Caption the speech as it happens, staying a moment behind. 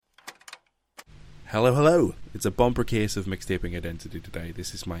Hello, hello. It's a bumper case of mixtaping identity today.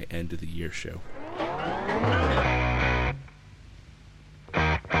 This is my end of the year show.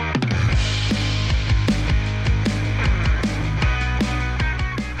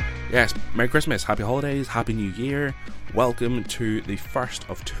 Yes, Merry Christmas, Happy Holidays, Happy New Year. Welcome to the first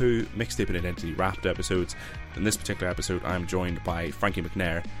of two Mixtaping Identity Wrapped episodes. In this particular episode, I'm joined by Frankie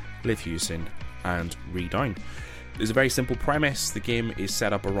McNair, Liv Hewson, and Redown. There's a very simple premise. The game is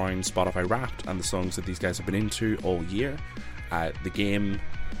set up around Spotify Wrapped and the songs that these guys have been into all year. The game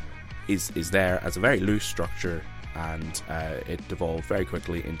is there as a very loose structure, and it devolved very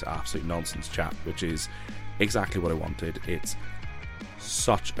quickly into absolute nonsense chat, which is exactly what I wanted. It's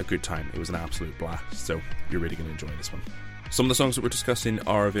such a good time. It was an absolute blast, so you're really going to enjoy this one. Some of the songs that we're discussing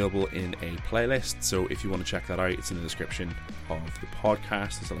are available in a playlist, so if you want to check that out, it's in the description of the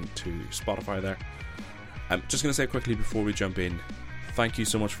podcast. There's a link to Spotify there. I'm just going to say quickly before we jump in, thank you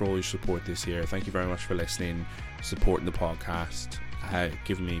so much for all your support this year. Thank you very much for listening, supporting the podcast,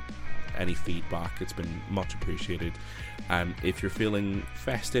 giving me any feedback. It's been much appreciated. If you're feeling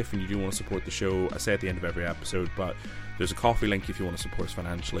festive and you do want to support the show, I say at the end of every episode, but there's a coffee link if you want to support us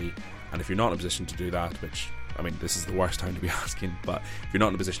financially. And if you're not in a position to do that, which, I mean, this is the worst time to be asking, but if you're not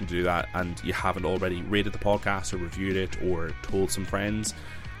in a position to do that and you haven't already rated the podcast or reviewed it or told some friends,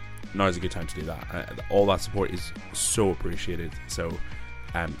 now is a good time to do that. All that support is so appreciated. So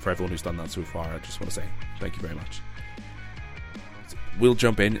for everyone who's done that so far, I just want to say thank you very much. We'll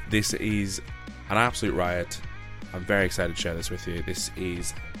jump in. This is an absolute riot. I'm very excited to share this with you. This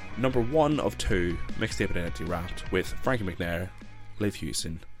is number 1 of 2 Mixtape Identity Wrapped with Frankie McNair, Liv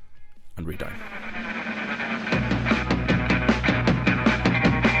Hewson, and Redown.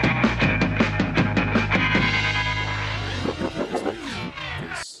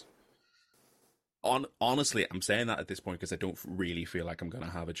 Honestly, I'm saying that at this point because I don't really feel like I'm going to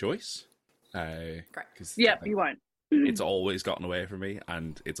have a choice. Yep, you won't. It's always gotten away from me,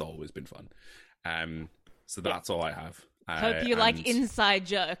 and it's always been fun. So that's all I have. Hope you like inside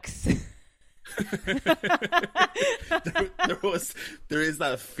jokes. there is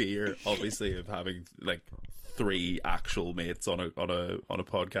that fear, obviously, of having like 3 actual mates on a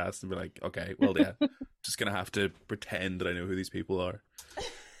podcast and be like, okay, well, yeah, just gonna have to pretend that I know who these people are.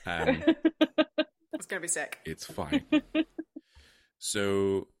 It's gonna be sick. It's fine.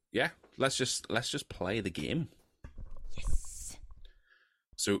 So yeah, let's just play the game. Yes.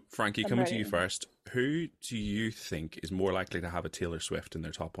 So Frankie, coming to you first. Who do you think is more likely to have a Taylor Swift in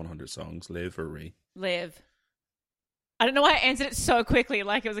their top 100 songs, Liv or Ree? Liv. I don't know why I answered it so quickly,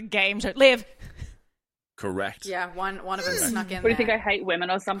 like it was a game show. Liv. Correct. Yeah, one of them snuck in there. What do you think, I hate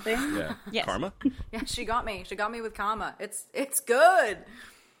women or something? Yeah. Yes. Karma? Yeah, she got me. She got me with Karma. It's good.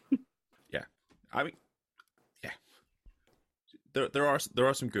 Yeah. I mean, yeah. There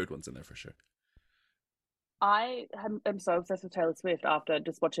are some good ones in there for sure. I am so obsessed with Taylor Swift after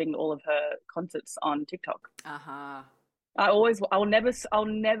just watching all of her concerts on TikTok. Uh-huh. I'll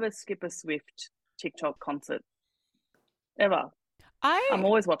never skip a Swift TikTok concert. Ever. I'm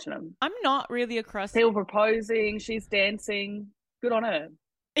always watching them. I'm not really across. People proposing, she's dancing. Good on her.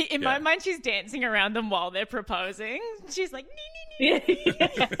 In my mind, she's dancing around them while they're proposing. She's like, nee, nee, nee.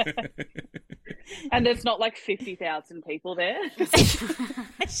 Yeah. And there's not like 50,000 people there.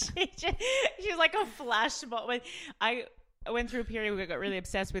 She's like a flash mob. I went through a period where I got really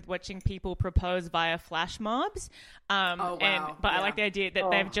obsessed with watching people propose via flash mobs. Wow. But I like the idea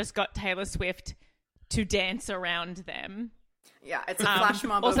that they've just got Taylor Swift to dance around them. Yeah, it's a flash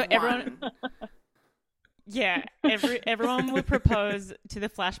mob also, of everyone, one. Yeah, everyone would propose to the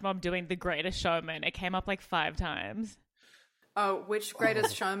flash mob doing The Greatest Showman. It came up like 5 times. Oh, which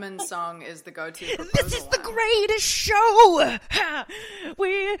Greatest Showman song is the go-to proposal This is the one? greatest show.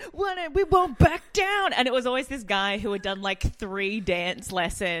 We won't back down. And it was always this guy who had done like 3 dance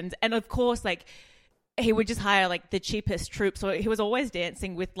lessons, and of course, like he would just hire like the cheapest troupe. So he was always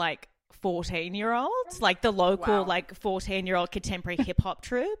dancing with like 14-year-olds, like the local like 14-year-old contemporary hip hop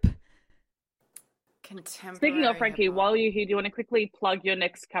troupe. Speaking of Frankie, while you're here, do you want to quickly plug your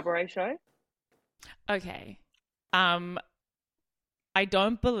next cabaret show? Okay. I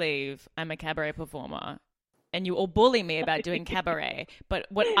don't believe I'm a cabaret performer, and you all bully me about doing cabaret. But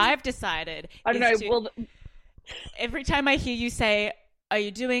what I've decided every time I hear you say, "Are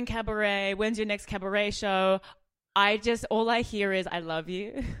you doing cabaret? When's your next cabaret show?" all I hear is, "I love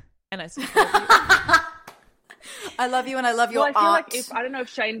you," and I support you. I love you and I love your I feel art. like I don't know if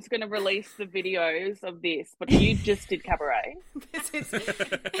Shane's going to release the videos of this, but you just did Cabaret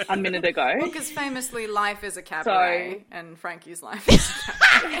a minute ago. Well, because famously life is a cabaret and Frankie's life is a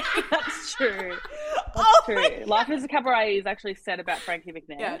cabaret. That's true. That's true. Life is a Cabaret is actually said about Frankie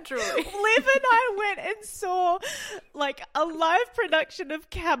McNair. Yeah, truly. Liv and I went and saw like a live production of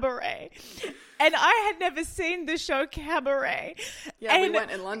Cabaret. And I had never seen the show Cabaret. Yeah, and we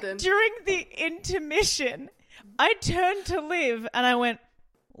went in London. During the intermission, I turned to Liv and I went,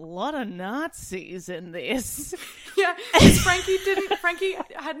 a lot of Nazis in this. Yeah, because Frankie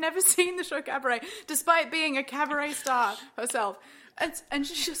had never seen the show Cabaret, despite being a cabaret star herself. And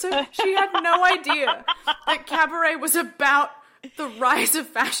so she had no idea that Cabaret was about the rise of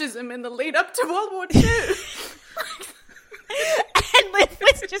fascism in the lead up to World War II. And Liv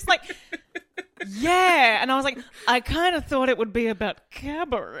was just like, yeah. And I was like, I kind of thought it would be about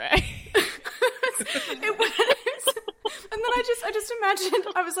Cabaret. It was. And then I just imagined,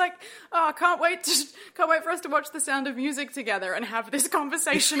 I was like, oh, I can't wait for us to watch The Sound of Music together and have this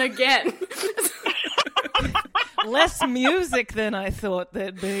conversation again. Less music than I thought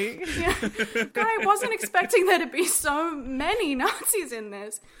there'd be. Yeah. I wasn't expecting there to be so many Nazis in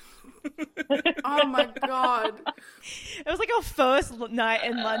this. Oh my God. It was like our first night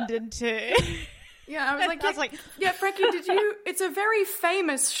in London too. Yeah, I was like, yeah, Frankie, it's a very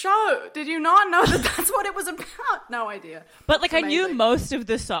famous show. Did you not know that that's what it was about? No idea. But like I knew most of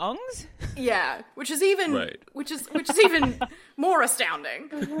the songs. Yeah, which is even even more astounding.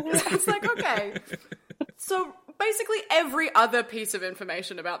 It's like, okay. So basically every other piece of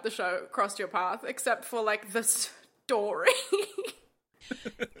information about the show crossed your path except for like the story.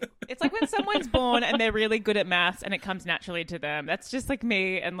 It's like when someone's born and they're really good at maths and it comes naturally to them. That's just like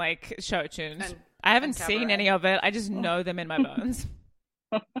me and like show tunes. I haven't seen any of it. I just know them in my bones.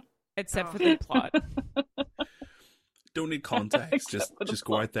 Except for the plot. Don't need context. Just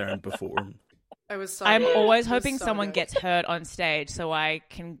go out there and perform. It was so I'm good. always hoping so someone good. gets hurt on stage so I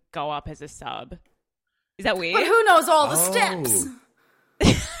can go up as a sub. Is that weird? But who knows all the steps?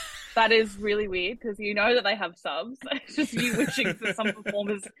 That is really weird because you know that they have subs. It's just you wishing for some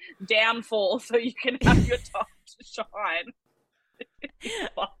performer's downfall so you can have your time to shine.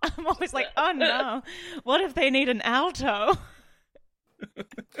 I'm always like, oh no, what if they need an alto?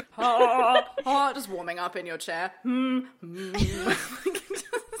 Just warming up in your chair. Oh,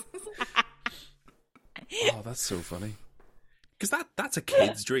 that's so funny. Because that's a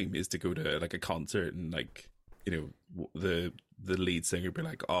kid's dream, is to go to like a concert and like, you know, the lead singer be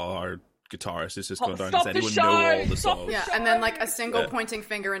like, oh, our guitarist is just going down. Does anyone know all the songs? Yeah, and then like a single pointing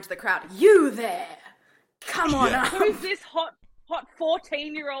finger into the crowd. You there? Come on up. Who's this hot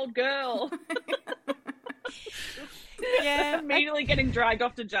 14-year-old girl? Yeah, immediately getting dragged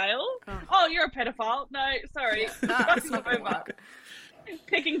off to jail. Oh, you're a pedophile. No, sorry. That's not going to work.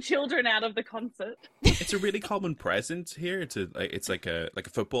 Picking children out of the concert. It's a really common present here. It's like a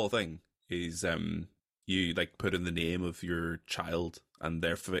football thing. Is you like put in the name of your child and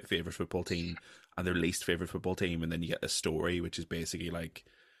their favorite football team and their least favorite football team, and then you get a story, which is basically like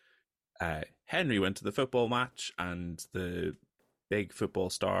Henry went to the football match and the big football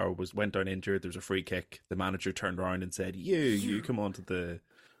star went down injured. There was a free kick. The manager turned around and said, "You come onto the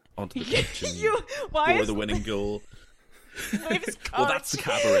pitch and score the winning goal." Well, that's the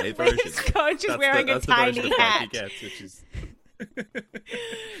Cabaret version. His coach is wearing a tiny hat. Gets, which is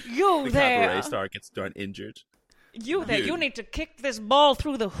you the there. Cabaret star gets down injured. You there. You need to kick this ball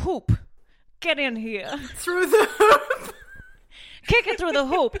through the hoop. Get in here. Through the hoop. Kick it through the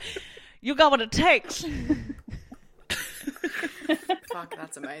hoop. You got what it takes. Fuck,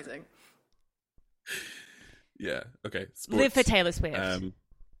 that's amazing. Yeah. Okay. Sports. Live for Taylor Swift.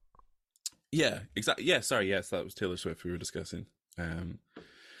 Yeah, exactly. Yeah, sorry. Yes, that was Taylor Swift we were discussing. Yeah,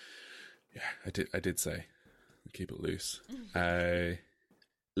 I did say keep it loose.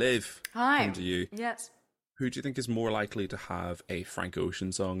 Liv, Hi. come to you. Yes. Who do you think is more likely to have a Frank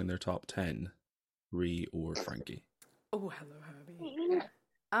Ocean song in their top 10, Ree or Frankie? Oh, hello, Herbie.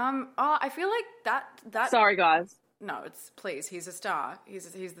 I feel like that. Sorry, guys. No, please. He's a star. He's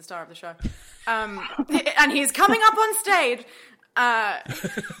the star of the show. And he's coming up on stage.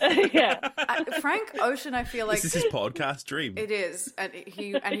 Yeah. Frank Ocean, I feel like this is his podcast dream. It is, and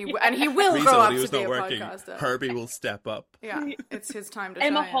he will Ree's grow up audio's to be not a working. podcaster. Herbie will step up. Yeah, it's his time to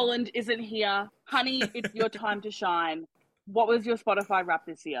Emma shine. Holland isn't here. Honey, it's your time to shine. What was your Spotify rap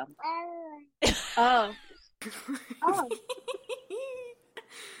this year? Oh.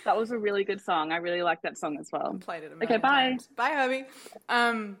 That was a really good song. I really like that song as well. Played it. Okay, bye. Times. Bye, Herbie.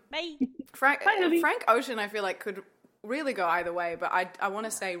 Bye. Frank, Bye, Herbie. Frank Ocean, I feel like could really go either way, but I want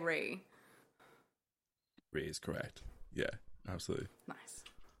to say Ree. Ray is correct. Yeah, absolutely. Nice.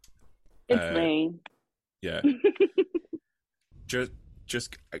 It's me. Yeah.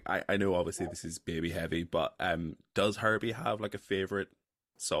 just I know obviously this is baby heavy, but does Herbie have like a favorite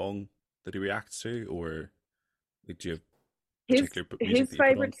song that he reacts to, or like, do you have particular music His that you put on?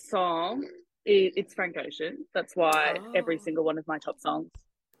 favorite song it's Frank Ocean. That's why every Oh. single one of my top songs.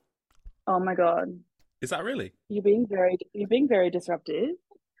 Oh my god, Is that really? you're being very disruptive.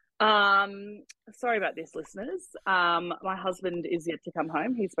 Sorry about this, listeners. My husband is yet to come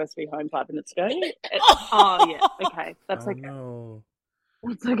home. He's supposed to be home 5 minutes ago. Oh yeah, okay, that's okay. No.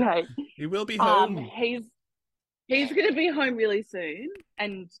 That's okay. He will be home. He's going to be home really soon,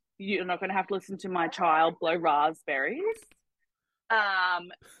 and you're not going to have to listen to my child blow raspberries.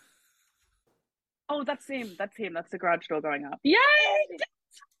 Oh, that's him. That's the garage door going up. Yay! That's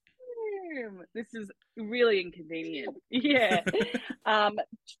him. This is really inconvenient. Yeah.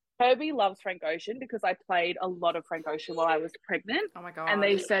 Herbie loves Frank Ocean because I played a lot of Frank Ocean while I was pregnant. Oh my god. And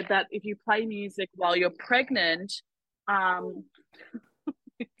they said that if you play music while you're pregnant,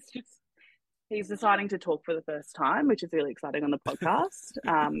 it's just he's deciding to talk for the first time, which is really exciting on the podcast,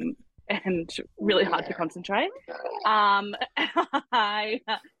 and really hard to concentrate.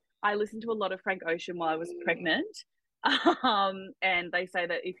 I listened to a lot of Frank Ocean while I was pregnant, and they say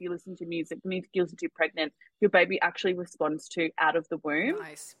that if you listen to music, the music you listen to pregnant, your baby actually responds to out of the womb.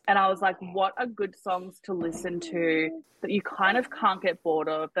 Nice. And I was like, what are good songs to listen to that you kind of can't get bored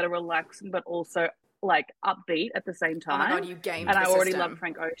of, that are relaxing but also like upbeat at the same time? Oh my god, you gamed and the I already system. love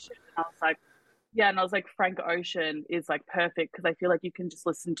Frank Ocean. And I was like, yeah, and I was like, Frank Ocean is like perfect because I feel like you can just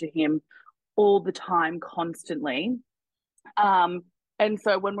listen to him all the time, constantly. And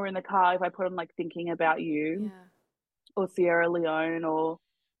so when we're in the car, if I put on like Thinking About You or Sierra Leone or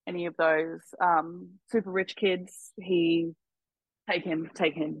any of those super rich kids, take him.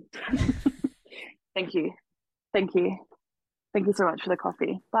 Thank you. Thank you so much for the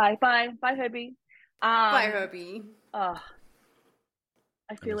coffee. Bye, Herbie. Bye, Herbie. I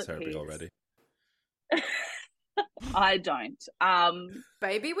feel I miss at Herbie peace already. I don't.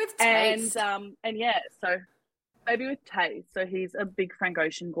 Baby with taste. And yeah, so Baby with taste. So he's a big Frank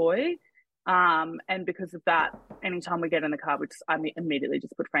Ocean boy. And because of that, anytime we get in the car, I immediately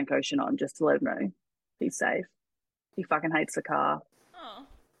just put Frank Ocean on just to let him know he's safe. He fucking hates the car. Oh.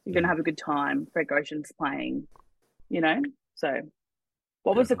 You're gonna have a good time. Frank Ocean's playing, So,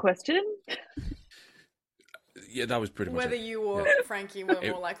 what was the question? Yeah, that was pretty much Whether it. you or Frankie were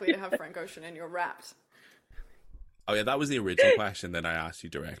more likely to have Frank Ocean in your Wrapped. Oh yeah, that was the original question. Then I asked you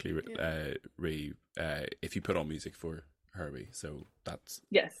directly, Ree, if you put on music for Herbie. So that's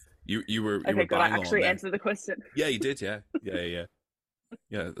Yes. You were Okay, good. I bang on actually there. answered the question. Yeah, you did. Yeah.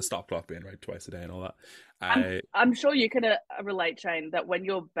 Yeah, the stop clock being right twice a day and all that. I'm sure you can relate, Shane, that when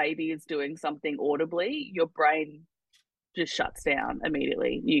your baby is doing something audibly, your brain just shuts down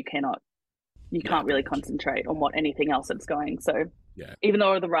immediately. You can't really concentrate on what anything else that's going. So yeah, even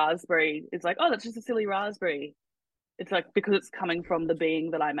though the raspberry is like, oh, that's just a silly raspberry, it's like, because it's coming from the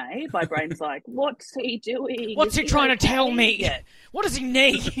being that I made, my brain's like, what's he doing? What's he trying to tell me? Yeah. What does he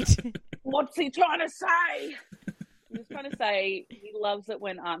need? What's he trying to say? He's trying to say he loves it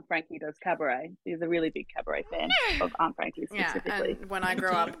when Aunt Frankie does cabaret. He's a really big cabaret fan of Aunt Frankie specifically. Yeah, and when I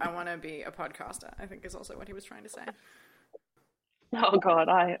grow up, I want to be a podcaster, I think is also what he was trying to say. Oh, God,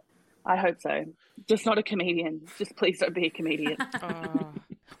 I hope so. Just not a comedian. Just please don't be a comedian.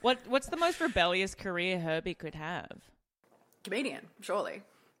 What's the most rebellious career Herbie could have? Comedian, surely.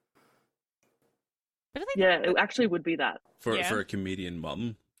 But it actually would be that. for a comedian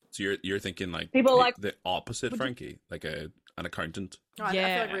mum. So you're thinking like people like the opposite, Frankie, like an accountant. Oh, I feel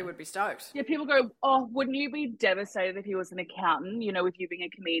like we would be stoked. Yeah, people go, oh, wouldn't you be devastated if he was an accountant? With you being a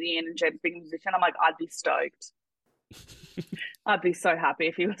comedian and James being a musician. I'm like, I'd be stoked. I'd be so happy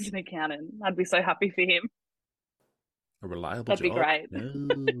if he was an accountant. I'd be so happy for him. A reliable That'd job. be great.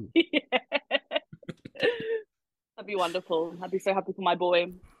 No. Yeah. That'd be wonderful. I'd be so happy for my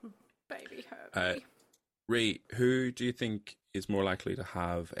boy. Baby Herbie. Ray, who do you think is more likely to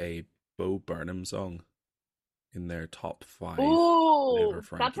have a Bo Burnham song in their top 5? Oh,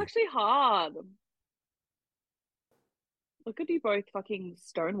 Frankie? that's actually hard. Look at you both fucking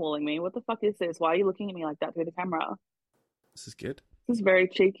stonewalling me. What the fuck is this? Why are you looking at me like that through the camera? This is good. This is very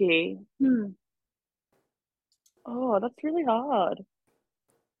cheeky. Oh, that's really hard.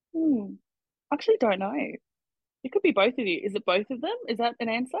 Actually don't know. It could be both of you. Is it both of them? Is that an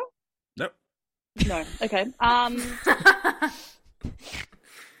answer? Nope. No. Okay. I'm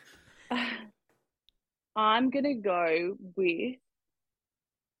gonna go with.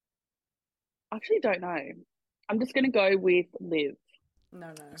 Actually, don't know. I'm just gonna go with Liv.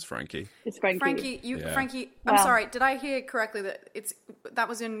 No. It's Frankie. It's Frankie. Frankie, Wow. I'm sorry, did I hear correctly that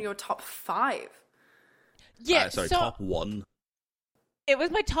was in your top 5? Yeah, Sorry, so top 1. it was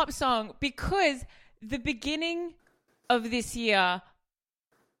my top song because the beginning of this year,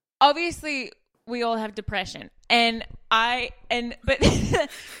 obviously we all have depression, but the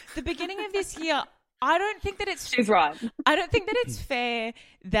beginning of this year, I don't think that She's right. I don't think that it's fair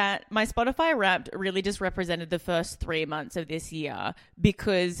that my Spotify Wrapped really just represented the first 3 months of this year,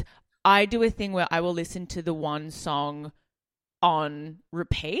 because I do a thing where I will listen to the one song on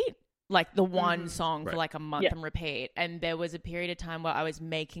repeat, like the one song for like a month and repeat. And there was a period of time where I was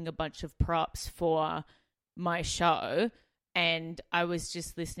making a bunch of props for my show, and I was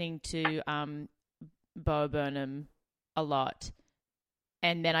just listening to Bo Burnham a lot.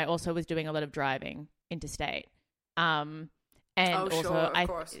 And then I also was doing a lot of driving interstate. And I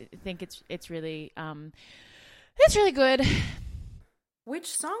think it's really good. Which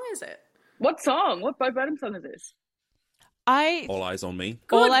song is it? What song? What Bo Burnham song is this? All Eyes on Me.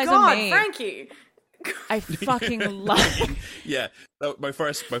 Good All Eyes God, on Me. Frankie. I fucking love it. Yeah, my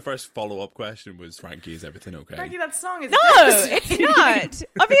first follow-up question was, Frankie, is everything okay? Frankie, that song is No, devastating. it's not.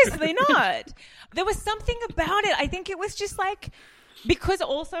 Obviously not. There was something about it. I think it was just like, because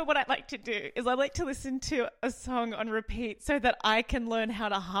also what I like to do is I like to listen to a song on repeat so that I can learn how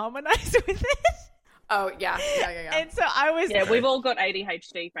to harmonize with it. Oh, yeah. And so I was... Yeah, we've all got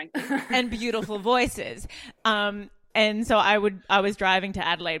ADHD, Frankie. and beautiful voices. And so I was driving to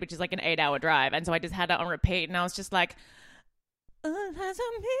Adelaide, which is like an 8-hour drive. And so I just had it on repeat, and I was just like, oh, that's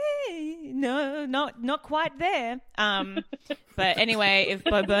on me. No, not quite there. But anyway, if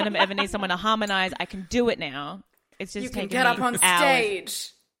Bo Burnham ever needs someone to harmonize, I can do it now. It's just You can taking get me up on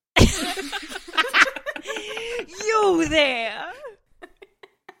hours. stage. You there.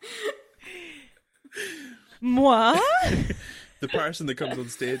 Moi? The person that comes on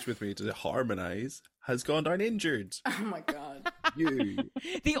stage with me to harmonise has gone down injured. Oh my God. You.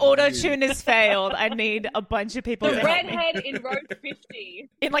 The auto-tune has failed. I need a bunch of people The to help me. redhead in row 50.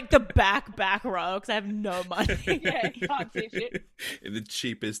 In like the back row, because I have no money. Yeah, can't see shit. In the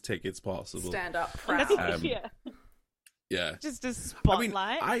cheapest tickets possible. Stand up proud. Yeah. Yeah. Just a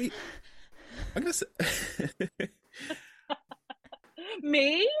spotlight. I'm gonna say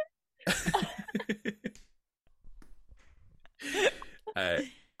Me?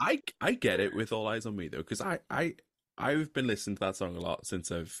 I get it with All Eyes on Me though, because I've been listening to that song a lot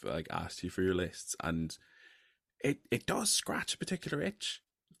since I've like asked you for your lists, and it does scratch a particular itch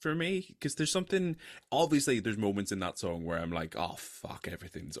for me, because there's something, obviously there's moments in that song where I'm like, oh fuck,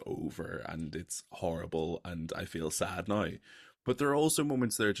 everything's over and it's horrible and I feel sad now, but there are also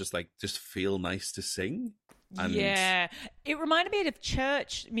moments that are just feel nice to sing. And yeah, it reminded me of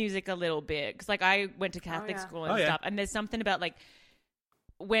church music a little bit, because like I went to Catholic school and stuff, and there's something about like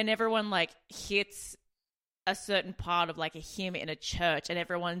when everyone like hits a certain part of like a hymn in a church and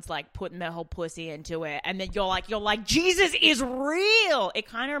everyone's like putting their whole pussy into it, and then you're like Jesus is real. It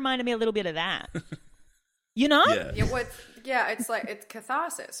kind of reminded me a little bit of that. You know? Yeah, it's like it's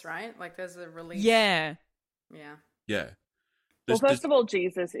catharsis, right? Like there's a release. Yeah. Well, first of all,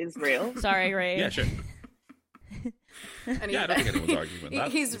 Jesus is real. Sorry, Ray. Yeah, sure. And I don't think anyone's arguing with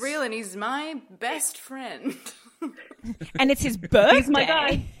that. He's real and he's my best friend. And it's his birthday. He's my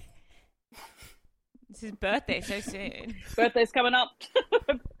guy. It's his birthday so soon. Birthday's coming up.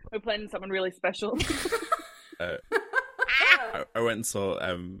 We're planning something really special. I went and saw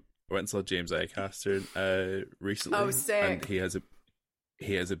James Acaster recently. Oh, sick. And he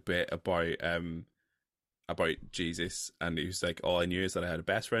has a bit about Jesus, and he was like, all I knew is that I had a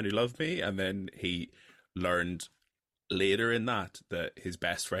best friend who loved me, and then he learned later in that his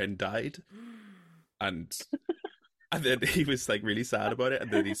best friend died, and then he was like really sad about it, and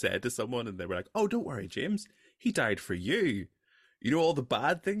then he said to someone, and they were like, oh, don't worry, James, he died for you. You know all the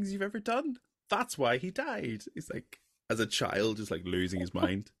bad things you've ever done? That's why he died. He's like, as a child, just like losing his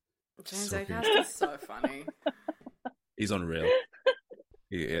mind. James So Acaster is so funny. He's unreal.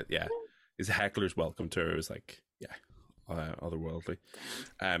 Yeah. His heckler's welcome tour was like, otherworldly.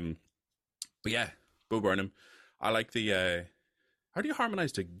 But yeah, Bo Burnham. I like the how do you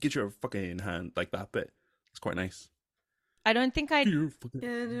harmonise to get your fucking hand like that bit? It's quite nice. I don't think I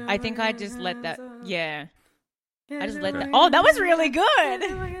think I just let that. Yeah. I just let that. Right. Oh, that was really good.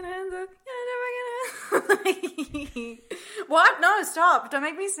 What? No, stop. Don't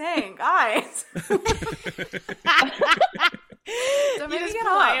make me sing. Guys. Don't You make me just get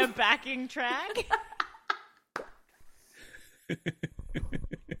play a up. backing track.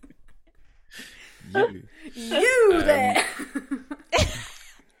 You there.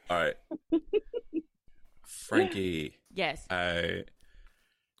 All right, Frankie. Yes.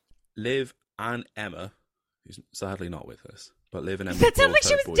 Liv and Emma, who's sadly not with us, but Liv and Emma. That sounded like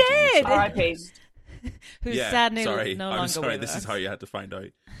both she had was boy genius dead. songs. R.I.P. Who's Yeah, sadly sorry, no I'm longer sorry. with This us. is how you had to find out.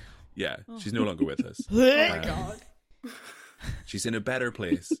 Yeah, she's no longer with us. Oh my god. She's in a better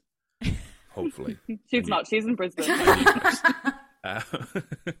place, hopefully. She's not. She's in Brisbane. Uh,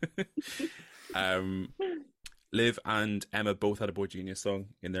 Liv and Emma both had a Boy Genius song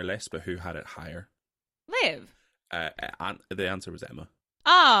in their list, but who had it higher? Liv. And the answer was Emma.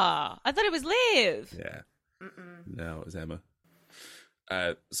 Ah, I thought it was Liv. Yeah. No, it was Emma.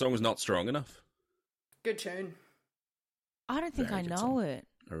 The song was not strong enough. Good tune. I don't think Very I good know song. it.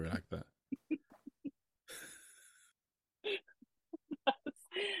 I really like that.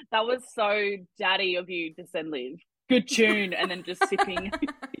 That was so daddy of you to send Liv. Good tune, and then just sipping a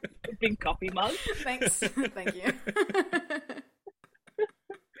big coffee mug. Thanks. Thank you.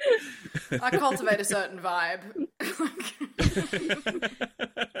 I cultivate a certain vibe.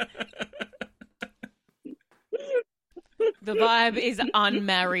 The vibe is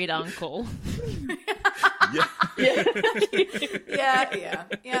unmarried uncle. Yeah. Yeah.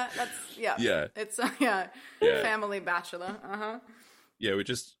 That's Yeah. It's Yeah. family bachelor. Yeah, we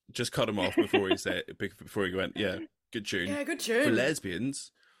just cut him off before he said before he went. Yeah, good tune. Yeah, good tune. For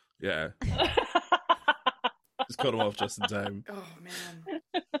lesbians. Yeah. Just cut him off just in time. Oh man.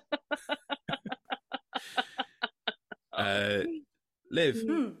 Liv,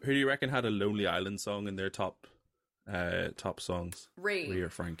 who do you reckon had a Lonely Island song in their top songs? Ree or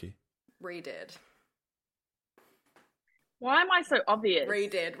Frankie? Ree did. Why am I so obvious? Ree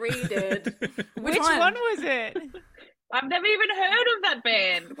did. Which one was it? I've never even heard of that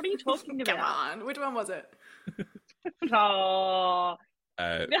band. What are you talking about? Come on. Which one was it? Oh.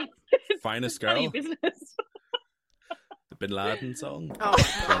 Finest None of Girl? your business. The Bin Laden song? Oh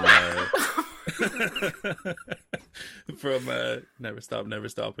my god. From Never Stop, Never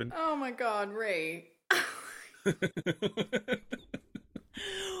Stopping. Oh my god, Ree. When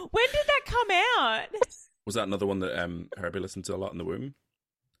did that come out? Was that another one that Herbie listened to a lot in the womb?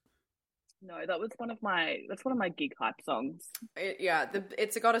 No, that's one of my gig hype songs.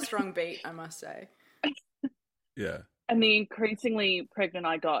 It's got a strong beat, I must say. Yeah. And the increasingly pregnant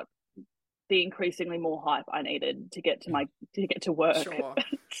I got, the increasingly more hype I needed to get to work. Sure.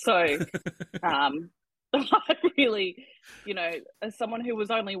 So, I really, as someone who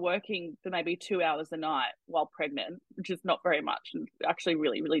was only working for maybe 2 hours a night while pregnant, which is not very much, and actually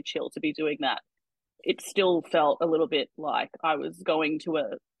really, really chill to be doing that, it still felt a little bit like I was going to a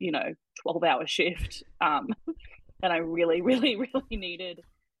 12-hour shift, and I really, really, really needed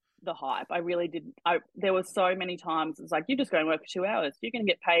the hype. I really did. There were so many times it's like, you're just going to work for 2 hours. You're going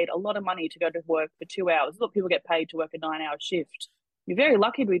to get paid a lot of money to go to work for 2 hours. Look, people get paid to work a 9-hour shift. You're very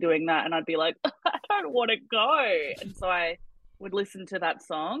lucky to be doing that. And I'd be like, I don't want to go. And so I would listen to that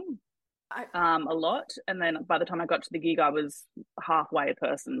song a lot. And then by the time I got to the gig, I was halfway a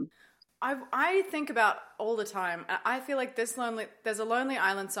person. I think about all the time. I feel like there's a Lonely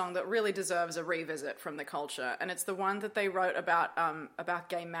Island song that really deserves a revisit from the culture, and it's the one that they wrote about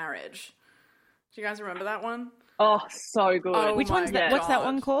gay marriage. Do you guys remember that one? Oh, so good. Oh, Which one's that? God. What's that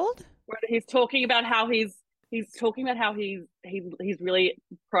one called? Where he's talking about how he's really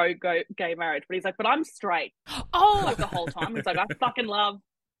pro gay marriage, but he's like, but I'm straight. Oh, Like the whole time, he's like, I fucking love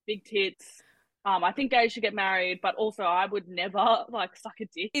big tits. I think gays should get married, but also I would never suck a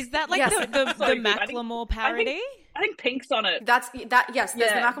dick. is that like Yes. the So good. Macklemore parody? I think Pink's on it. Yes, there's the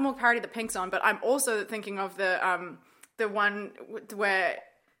Yeah. Macklemore parody that Pink's on, but I'm also thinking of the one where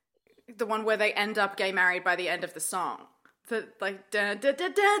they end up gay married by the end of the song. The like da da da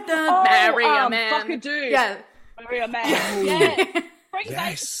da da marry a man. Fuck a dude. Yeah. Marry a man. Yeah.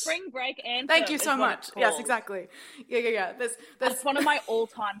 Yes. Spring break anthem. Thank you is so what much. it's Yes, called. exactly. Yeah. That's one of my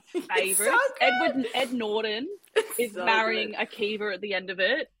all-time favorites. so Ed Norton is so marrying good. Akiva at the end of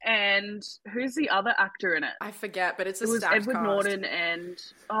it, and who's the other actor in it? I forget, but it's a It was stacked Edward cast. Norton, and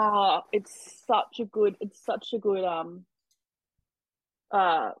it's such a good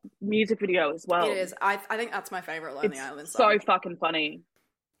music video as well. It is. I think that's my favorite Lonely Island song. So fucking funny.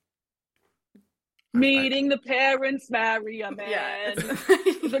 Meeting the parents, marry a man. Yeah.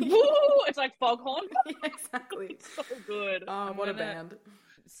 It's like, woo! It's like Foghorn. Yeah, exactly. It's so good. Oh, what a gonna- band.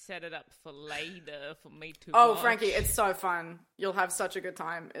 Set it up for later for me to Oh, watch. Frankie, it's so fun. You'll have such a good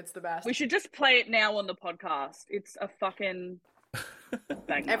time. It's the best. We should just play it now on the podcast. It's a fucking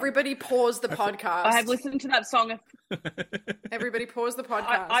banger. Everybody pause the podcast. I have listened to that song. Everybody pause the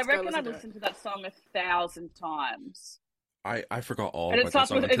podcast. I Go reckon listen I've to it. listened to that song 1,000 times. I forgot all And it about that starts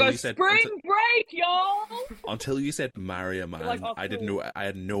song with, it until you goes, said spring break, y'all! until you said marry a man. like, oh, I didn't cool. know. I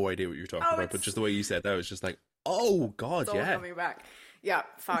had no idea what you were talking Oh, about. But it's- just the way you said that was just like, oh god, It's all yeah. coming back. Yeah,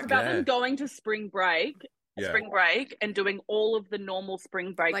 fuck. It's about Yeah. them going to spring break Yeah. and doing all of the normal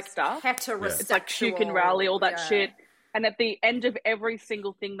spring break Like stuff. heterosexual. It's like shoot and rally, all that yeah. shit. And at the end of every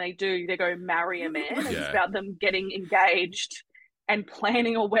single thing they do, they go marry a man. And Yeah. it's about them getting engaged and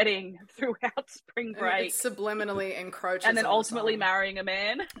planning a wedding throughout spring And break. it subliminally encroaches And then on the ultimately song. marrying a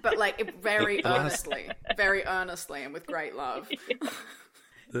man. But like very The last- earnestly and with great love.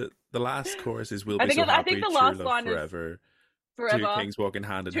 The last chorus is "We'll I be think so it- I happy, think the true last love line is forever." Forever. Two kings walking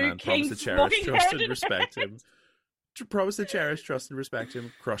hand in Two hand. Promise to kings cherish, walking trust, hand and in respect him. Promise to cherish, trust, and respect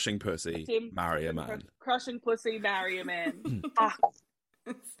him. Crushing pussy, Him. marry a man. Crushing pussy, marry a man. Fuck.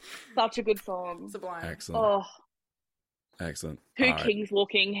 Such a good song. Sublime. Excellent, Oh, excellent. two All right. kings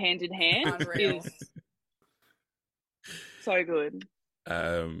walking hand in hand Unreal. is so good.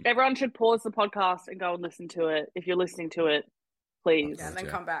 Um, Everyone should pause the podcast and go and listen to it. If you're listening to it, please. Yeah, and then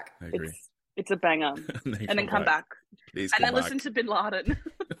Yeah. come back. I agree. It's a banger. And then come back. Please And come then back. listen to Bin Laden.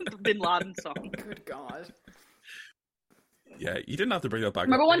 The Bin Laden song. Good God. Yeah, you didn't have to bring that back.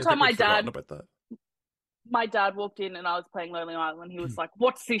 Remember up. one I think time my we'd forgotten dad- about that. My dad walked in and I was playing Lonely Island. He was like,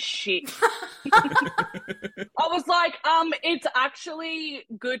 "What's this shit?" I was like, it's actually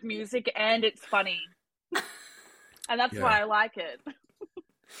good music and it's funny. And that's Yeah. why I like it.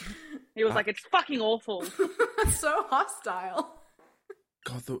 He was like, "It's fucking awful." So hostile.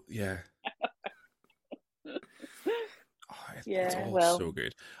 God, yeah. Oh, it's Yeah, all well. so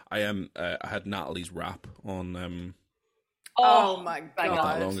good. I had Natalie's rap on Oh my my not that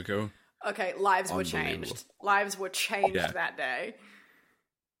God. long ago. Okay, lives were Unbelievable. changed. Lives were changed Yeah. that day.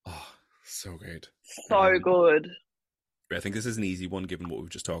 Oh, so good. So good. I think this is an easy one given what we've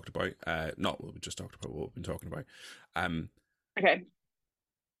just talked about. Not what we just talked about, what we've been talking about. Okay.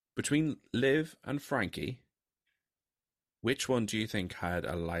 Between Liv and Frankie, which one do you think had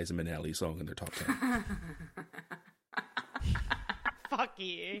a Liza Minnelli song in their top 10? Fuck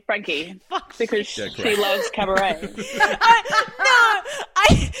you. Frankie. Fuck Because Yeah, she correct. loves cabaret. I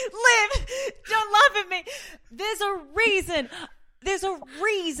live. Don't laugh at me. There's a reason.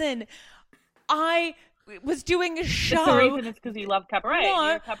 I was doing a show. The reason is because you love cabaret. No,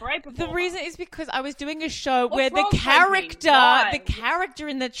 You're a cabaret performer. the reason is because I was doing a show What's where the wrong, Frankie? Why? character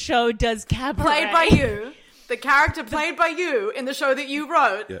in that show does cabaret. Played by you. The character played by you in the show that you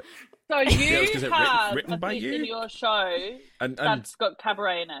wrote. Yeah. So I was you gonna say, have written a by bit you? in your show And that's got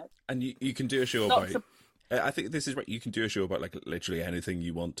cabaret in it. and you can do a show Not about. I think this is right. You can do a show about like literally anything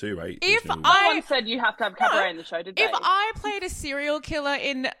you want to, right? If There's no- I- No one said you have to have cabaret in the show, did they? If I played a serial killer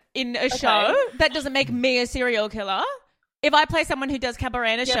in a show, that doesn't make me a serial killer. If I play someone who does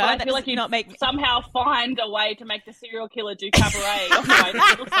cabaret in a yeah, show, but I that feel does like you not make me. somehow find a way to make the serial killer do cabaret on the way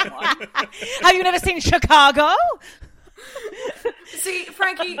to kill someone. Have you never seen Chicago? See,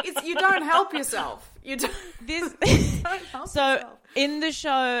 Frankie, you don't help yourself. You don't, This. don't help So yourself. in the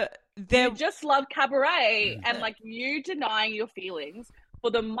show, there. You just love cabaret, and like you denying your feelings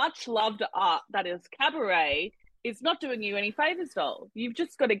for the much loved art that is cabaret is not doing you any favors, doll. You've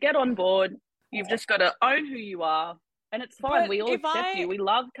just got to get on board. You've just got to own who you are, and it's fine. But We all if accept you. We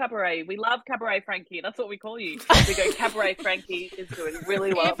love cabaret. We love cabaret Frankie. That's what we call you. We go cabaret Frankie is doing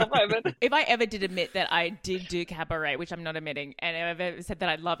really well at the moment. If I ever did admit that I did do cabaret, which I'm not admitting, and I've ever said that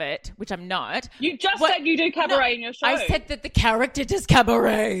I love it, which I'm not. You just What? said you do cabaret in your show. I said that the character does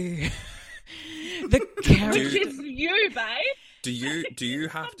cabaret. The character. which is you, babe. Do you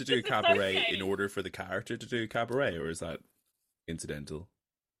have to do This is cabaret okay. in order for the character to do cabaret, or is that incidental?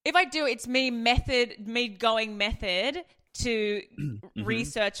 If I do, it's me going method to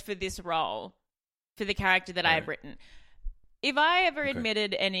research for this role, for the character that I have written. If I ever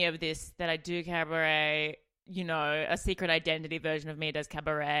admitted any of this, that I do cabaret, you know, a secret identity version of me does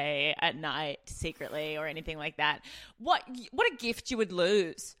cabaret at night secretly or anything like that, what a gift you would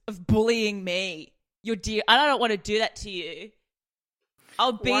lose of bullying me. Your dear, I don't want to do that to you.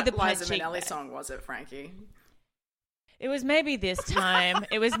 I'll be What the Liza punching Minnelli bag. song was it, Frankie? It was maybe this time.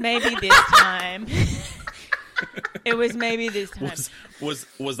 It was maybe this time. It was maybe this time.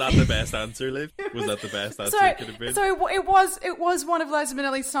 Was that the best answer, Liv? Was that the best answer So, it could have been? so it was one of Liza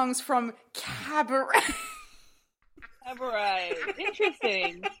Minnelli's songs from Cabaret. Cabaret.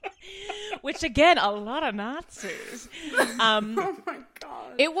 Interesting. Which again, a lot of Nazis. Oh my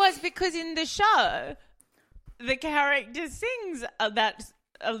God. It was because in the show, the character sings a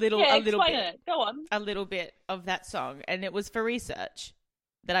little Explain bit, it. Go on. a little bit of that song, and it was for research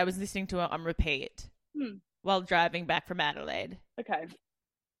that I was listening to it on repeat while driving back from Adelaide. Okay.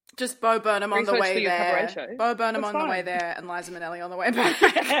 Just Bo Burnham on the Research way for your there. cabaret show. Bo Burnham That's on the way fine. there and Liza Minnelli on the way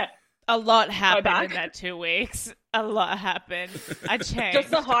back. A lot happened back. in that 2 weeks. A lot happened. I changed. Just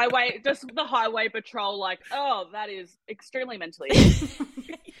the highway patrol. Like, oh, that is extremely mentally.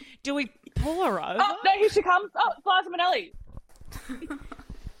 Do we pull her over? Oh no, here she comes. Oh, Liza Minnelli.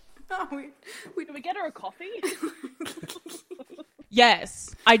 Oh, Do we get her a coffee?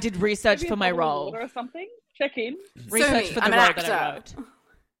 Yes, I did research Maybe for a my bottle of role. water or something. Check in Research for the I'm role an that I actor. wrote.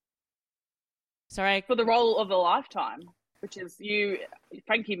 Sorry. for the role of a lifetime, which is you,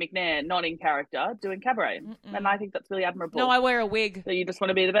 Frankie McNair, not in character, doing cabaret, and I think that's really admirable. No, I wear a wig. So you just want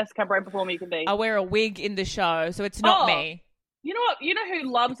to be the best cabaret performer you can be. I wear a wig in the show, so it's not me. You know what? You know who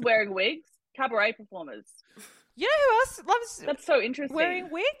loves wearing wigs? Cabaret performers. You know who else loves That's so interesting. wearing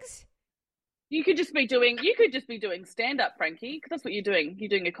wigs? You could just be doing stand-up, Frankie, because that's what you're doing. You're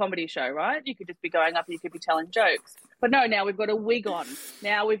doing a comedy show, right? You could just be going up and you could be telling jokes. But no, now we've got a wig on.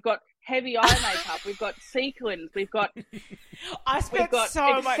 Now we've got heavy eye makeup. We've got sequins. We've got... I spent got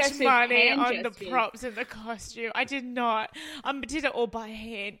so much excessive money hand on the gestures. props and the costume. I did not. I did it all by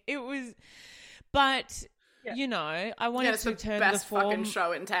hand. It was... But, you know, I wanted it's to the turn best the form... fucking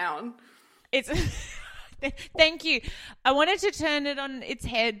show in town. It's... Thank you. I wanted to turn it on its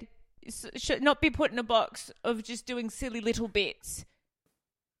head. Should not be put in a box of just doing silly little bits.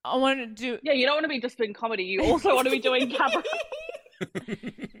 I wanted to do... Yeah, you don't want to be just doing comedy. You also want to be doing cabaret.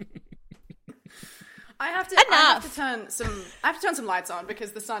 I have to turn some lights on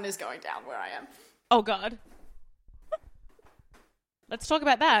because the sun is going down where I am. Oh, God. Let's talk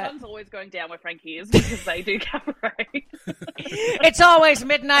about The that. sun's always going down where Frankie is because they do cabaret. It's always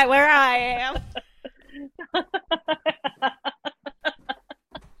midnight where I am.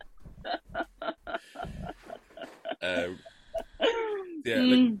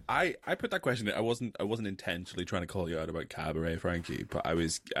 Yeah, like, I put that question in. I wasn't intentionally trying to call you out about cabaret, Frankie, but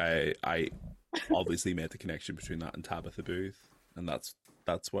I obviously made the connection between that and Tabitha Booth, and that's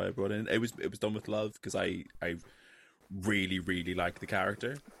why I brought it in. It was done with love because I really like the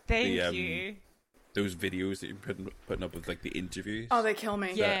character. Thank you. Those videos that you're putting up with like the interviews. Oh, they kill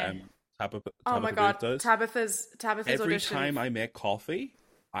me. Yeah. Tabitha Oh my God, Booth does. Tabitha's Every audition. time I make coffee,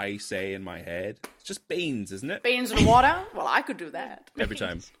 I say in my head, "It's just beans, isn't it?" Beans and water? Well, I could do that. Every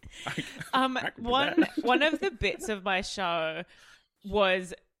time. I could do that. One of the bits of my show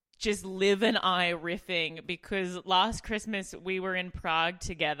was just Liv and I riffing because last Christmas we were in Prague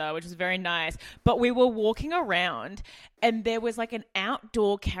together, which was very nice, but we were walking around and there was like an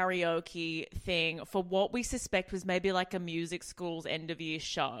outdoor karaoke thing for what we suspect was maybe like a music school's end of year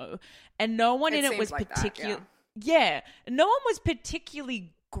show, and no one in it was seems like that, particular. Yeah, no one was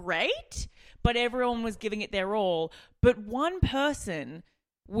particularly great, but everyone was giving it their all. But one person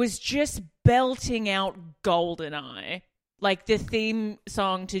was just belting out Goldeneye, like the theme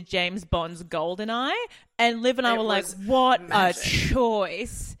song to James Bond's Goldeneye. And Liv and I were like, what magic. a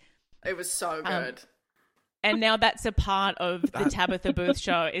choice. It was so good. And now that's a part of the Tabitha Booth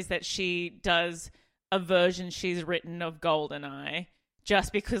show, is that she does a version she's written of Goldeneye.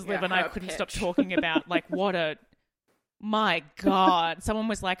 Just because Liv and I her couldn't pitch. stop talking about, like, what a... My God. Someone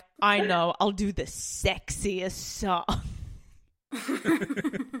was like, I know, I'll do the sexiest song.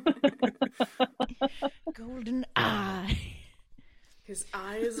 Golden eye. His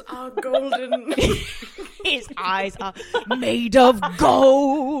eyes are golden. His eyes are made of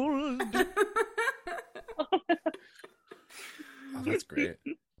gold. Oh, that's great.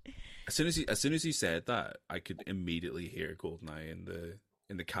 As soon as you said that, I could immediately hear Goldeneye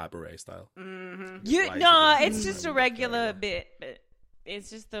in the cabaret style. Mm-hmm. It's just a regular bit. But it's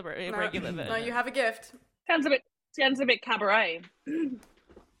just the regular bit. No, you have a gift. Sounds a bit cabaret.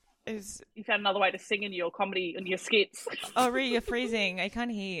 Is You found another way to sing in your comedy and your skits. oh, Ree, you're freezing. I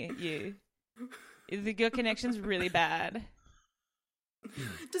can't hear you. Your connection's really bad.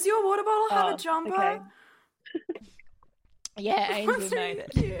 Does your water bottle have a jumper? Okay. Yeah, Angel That's know really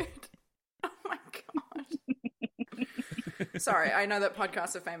that. cute. Oh my God. Sorry, I know that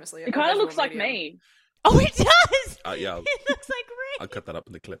podcasts are famously. It kind of looks like me. Oh, it does. Yeah, It looks like Ree. I'll cut that up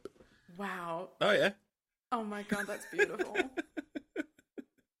in the clip. Wow. Oh yeah. Oh my God, that's beautiful.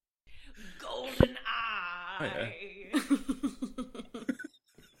 Golden eye.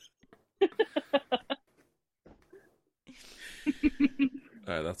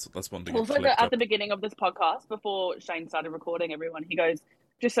 That's one thing. Also, at the beginning of this podcast, before Shane started recording everyone, he goes,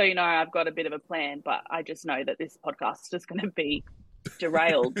 just so you know, I've got a bit of a plan, but I just know that this podcast is just going to be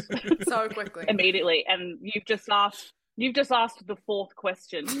derailed So quickly. immediately. And you've just asked the fourth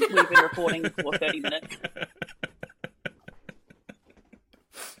question. We've been recording for 30 minutes.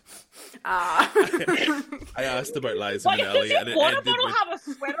 I asked about Liza What, does Minnelli, your and it water ended bottle with... have a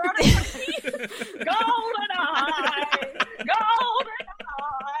sweater on it? Golden eye, golden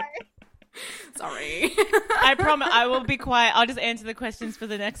eye. Sorry. I promise I will be quiet. I'll just answer the questions for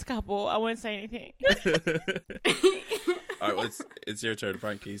the next couple. I won't say anything. All right, well, it's your turn,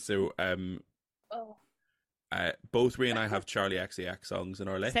 Frankie. So, Oh. both Rhea and I have Charlie XCX songs in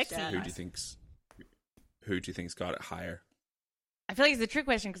our list. Sexy. Who Nice. do you think's got it higher? I feel like it's a trick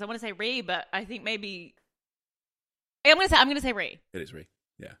question because I want to say Ree, but I think maybe I'm gonna say Ree. It is Rhea.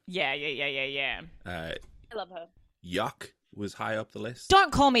 Yeah. Yeah. I love her. Yuck was high up the list.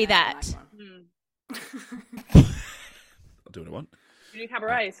 Don't call me that. Mm. I'll do what I want. You do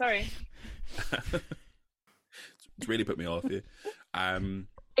cabaret, sorry. It's really put me off you.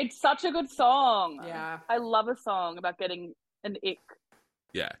 It's such a good song. Yeah. I love a song about getting an ick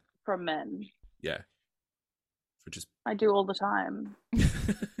Yeah. from men. Yeah. For just I do all the time.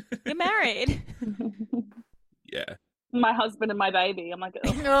 You're married. yeah. My husband and my baby. I'm like,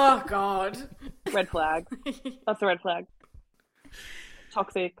 ugh, Oh God. red flag. That's a red flag.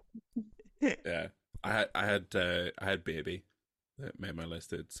 Toxic. Yeah. I had Baby that made my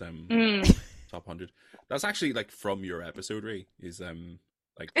list. It's top 100. That's actually like from your episode, Ree. Is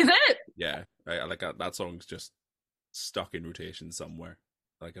like Is it? yeah, I like that song's just stuck in rotation somewhere,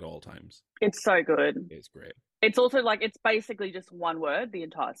 like at all times. It's so good. It's great. It's also like it's basically just one word, the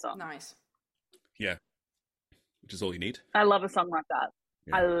entire song. Nice. Yeah, which is all you need. I love a song like that.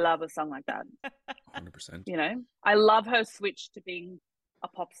 Yeah. I love a song like that. 100%. You know, I love her switch to being a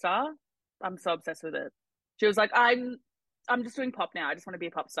pop star. I'm so obsessed with it. She was like, I'm just doing pop now. I just want to be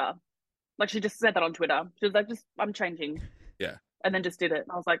a pop star. Like she just said that on Twitter. She was like, I'm changing. Yeah. And then just did it.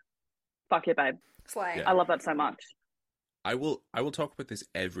 And I was like, fuck yeah, babe. Slay. Yeah. I love that so much. I will talk about this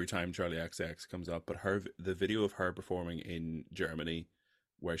every time Charlie XX comes up, but the video of her performing in Germany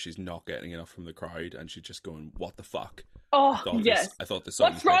where she's not getting enough from the crowd and she's just going, what the fuck? Oh, I thought the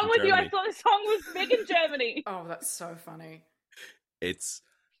song What's was big wrong in with you? I Germany. thought the song was big in Germany. Oh, that's so funny. It's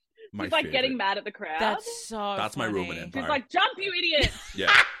my She's like favorite. getting mad at the crowd. That's my funny. Roman Empire. She's like, jump, you idiot.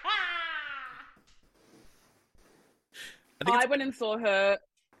 Yeah. I went and saw her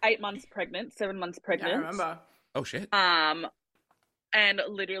 7 months pregnant. Yeah, I remember. Oh shit. And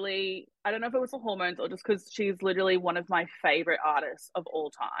literally, I don't know if it was the hormones or just because she's literally one of my favorite artists of all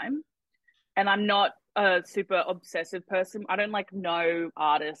time. And I'm not a super obsessive person. I don't like know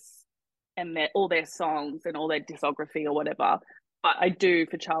artists and all their songs and all their discography or whatever. But I do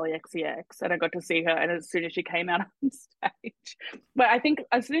for Charlie XCX. And I got to see her. And as soon as she came out on stage, but I think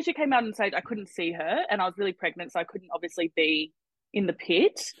as soon as she came out on stage, I couldn't see her. And I was really pregnant. So I couldn't obviously be in the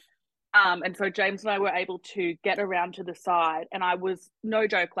pit. And so James and I were able to get around to the side, and I was, no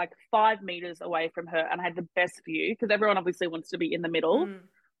joke, like 5 meters away from her, and I had the best view because everyone obviously wants to be in the middle.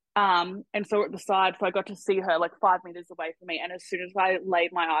 And so at the side, so I got to see her like 5 meters away from me. And as soon as I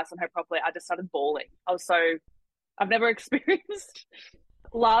laid my eyes on her properly, I just started bawling. I've never experienced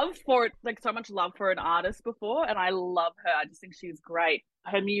love for it, like so much love for an artist before, and I love her. I just think she's great.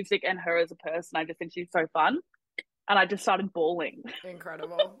 Her music and her as a person, I just think she's so fun. And I just started bawling.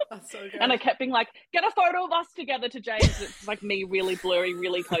 Incredible. That's so good. And I kept being like, get a photo of us together to James. It's like me really blurry,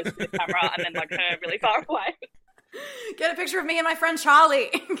 really close to the camera, and then like her really far away. Get a picture of me and my friend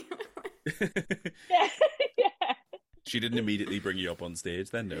Charlie. Yeah. Yeah. She didn't immediately bring you up on stage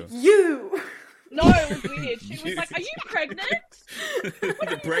then, no? You. No, it was weird. She was like, are you pregnant?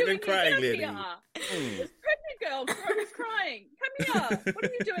 The pregnant crying lady. This pregnant girl who's crying. Come here. What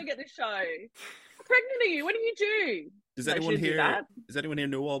are you doing at this show? How pregnant are you? What do you do? Does No, anyone she didn't do here? that. Does anyone here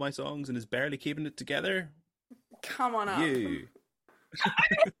know all my songs and is barely keeping it together? Come on up. You. Over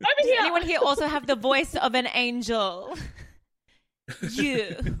Does here. anyone here also have the voice of an angel?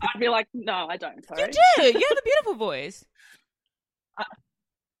 You. I'd be like, no, I don't. Sorry. You do. You have a beautiful voice.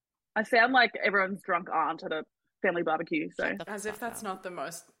 I sound like everyone's drunk aunt at a family barbecue. So Shut the As if fuck that's up. not the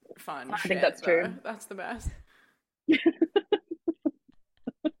most fun. I think shit, that's true. though. That's the best.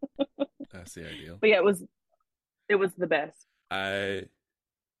 That's the ideal. but yeah, it was the best.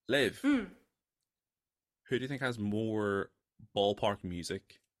 Liv, Mm. who do you think has more ballpark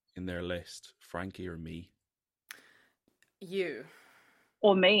music in their list, Frankie or me? You.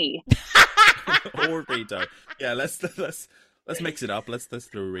 Or me. Or Rita? Yeah, let's mix it up. Let's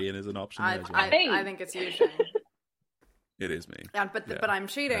throw Rian as an option there as well. I think it's you, Shane. It is me. But Yeah. I'm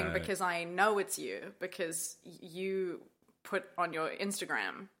cheating because I know it's you, because you put on your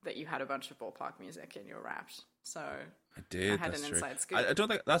Instagram that you had a bunch of ballpark music in your raps. So I did. I had that's an true. inside scoop. I don't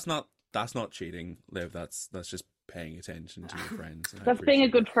think that's not cheating, Liv. That's just paying attention to your friends. and I That's being a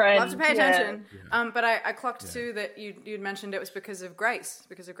appreciate good it. friend. Love to pay Yeah. attention. But I clocked too that you'd mentioned it was because of Grace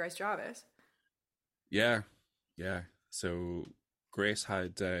Jarvis. Yeah. So Grace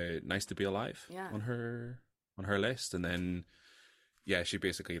had "Nice to Be Alive" Yeah. on her list, and then yeah, she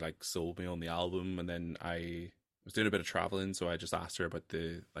basically like sold me on the album, and then I was doing a bit of traveling, so I just asked her about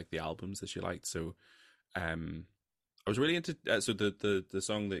the albums that she liked. So, I was really into. So the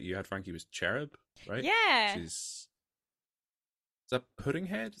song that you had, Frankie, was Cherub, right? Yeah. Is that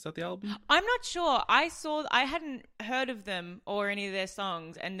Puddinghead? Is that the album? I'm not sure. I hadn't heard of them or any of their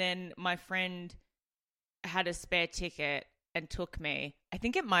songs, and then my friend had a spare ticket and took me. I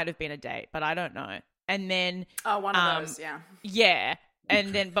think it might have been a date, but I don't know. And then one of those, yeah. Yeah.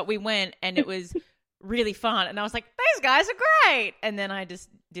 And then but we went and it was really fun, and I was like, these guys are great. And then I just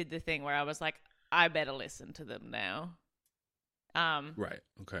did the thing where I was like, I better listen to them now. Right.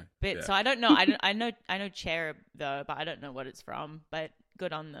 Okay. But yeah. so I don't know. I know Cherub though, but I don't know what it's from. But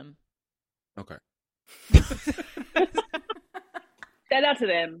good on them. Okay. Shout out to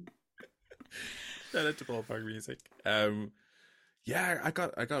them. Shout out to ballpark music. Yeah, I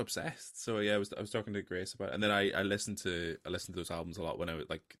got obsessed. So yeah, I was talking to Grace about it, and then I listened to those albums a lot when I was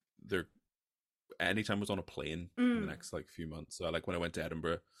like anytime I was on a plane in the next like few months. So like when I went to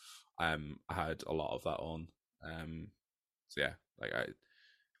Edinburgh, I had a lot of that on. So yeah, like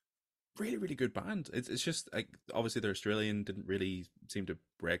really, really good band. It's just like obviously they're Australian, didn't really seem to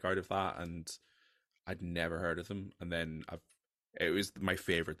break out of that, and I'd never heard of them. And then it was my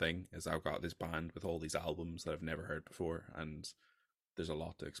favorite thing is I've got this band with all these albums that I've never heard before, and there's a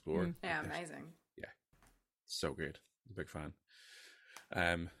lot to explore. Yeah, amazing. Yeah, so good. I'm a big fan.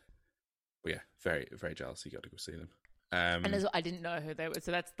 But yeah, very, very jealous you got to go see them. And I didn't know who they were,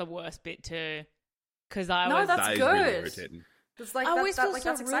 so that's the worst bit too. Because that's that good. Really irritating. It's like I always feel like so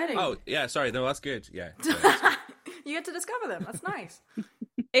that's exciting. Oh yeah, sorry. No, that's good. Yeah. You get to discover them. That's nice.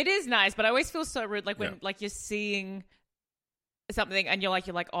 It is nice, but I always feel so rude. Like when like you're seeing something and you're like,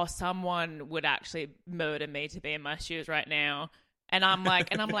 oh, someone would actually murder me to be in my shoes right now, and I'm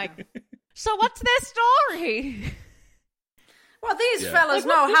like, so what's their story? Well, these fellas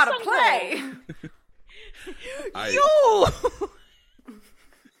know how to play.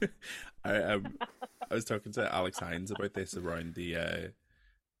 I was talking to Alex Hines about this around the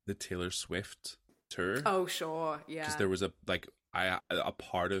Taylor Swift tour. Oh sure, yeah. Because there was a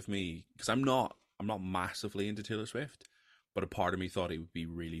part of me, because I'm not massively into Taylor Swift, but a part of me thought it would be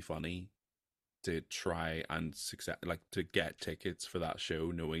really funny to try and to get tickets for that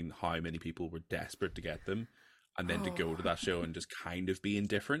show, knowing how many people were desperate to get them. And then to go to that show and just kind of be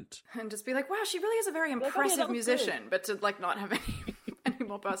indifferent. And just be like, wow, she really is a very impressive musician, but to like not have any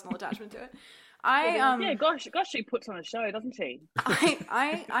more personal attachment to it. Gosh, she puts on a show, doesn't she?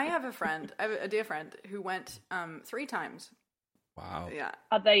 I have a dear friend who went 3 times. Wow. Yeah.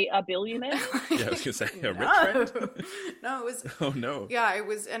 Are they a billionaire? Yeah, I was gonna say a rich friend. No, it was. Oh no. Yeah, it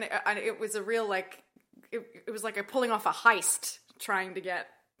was, and it was a real like, it was like a pulling off a heist trying to get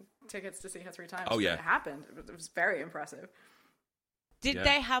tickets to see her 3 times. Oh yeah, it happened. It was very impressive. Did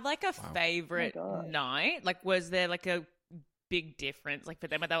they have like a favorite night? Like, was there like a big difference like for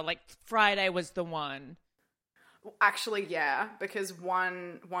them? They were like, Friday was the one. Actually, yeah, because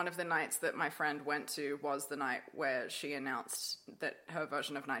one of the nights that my friend went to was the night where she announced that her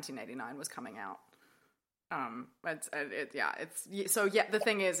version of 1989 was coming out. The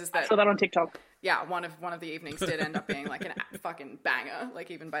thing is that I saw that on TikTok. Yeah, one of the evenings did end up being like a fucking banger,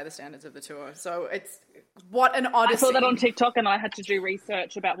 like even by the standards of the tour. So it's what an odyssey. I saw that on TikTok and I had to do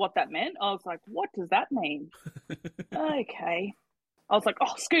research about what that meant. I was like, what does that mean? Okay. I was like,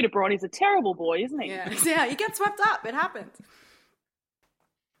 oh, Scooter Braun is a terrible boy, isn't he? Yeah, he gets swept up. It happens.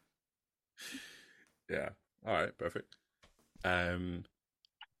 Yeah. All right. Perfect.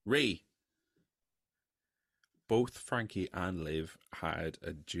 Ree. Both Frankie and Liv had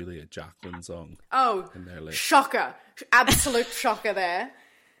a Julia Jacqueline song. Oh, in their list. Shocker! Absolute shocker there.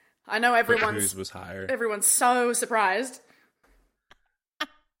 I know whose was higher. Everyone's so surprised.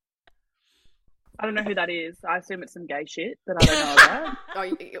 I don't know who that is. I assume it's some gay shit that I don't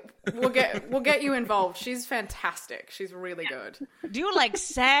know about. We'll get you involved. She's fantastic. She's really good. Do you like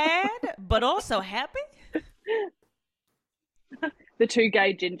sad but also happy? The 2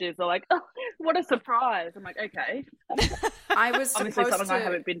 gay gingers are like, oh, what a surprise. I'm like, okay. I was obviously something I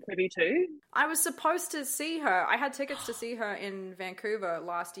haven't been privy to. I was supposed to see her. I had tickets to see her in Vancouver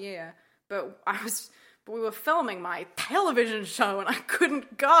last year, but we were filming my television show and I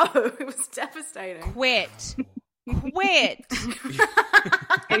couldn't go. It was devastating. Quit. You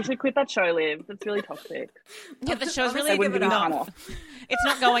should quit that show, Liv. It's really toxic. Yeah, the show's really giving up. It's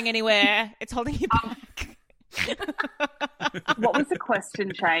not going anywhere. It's holding you back. What was the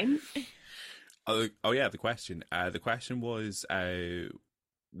question, Shane? Oh yeah, the question. The question was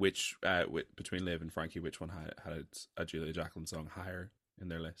which between Liv and Frankie, which one had a Julia Jacqueline song higher in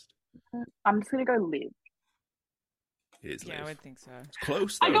their list? I'm just gonna go Liv. It is Yeah, I Live. would think so. It's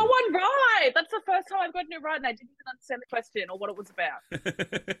close, though. I got one right. That's the first time I've gotten it right, and I didn't even understand the question or what it was about.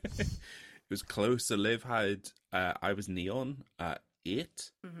 It was close. So Liv had I Was Neon at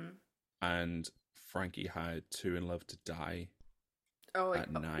 8, and Frankie had Too In Love to Die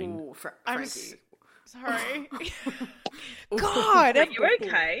at 9. Ooh, I'm Frankie. Sorry. God. Are you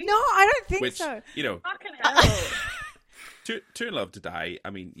okay? No, I don't think Which, so. you know, Fucking hell. Too In Love to Die. I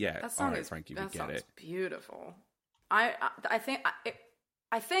mean, yeah, That all song right, is Frankie, we that get song's it. beautiful. I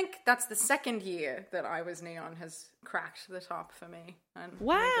think that's the second year that I Was Neon has cracked the top for me, and I think it'll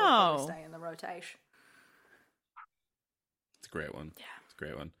Wow. probably stay in the rotation. It's a great one. Yeah. It's a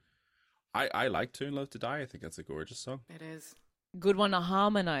great one. I like Too In Love to Die. I think that's a gorgeous song. It is. Good one to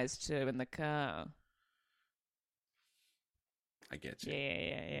harmonize to in the car. I get you.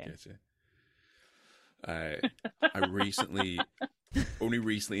 Yeah. I get you. I only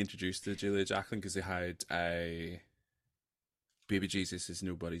recently introduced to Julia Jacqueline because they had Baby Jesus Is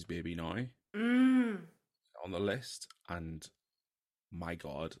Nobody's Baby Now on the list, and my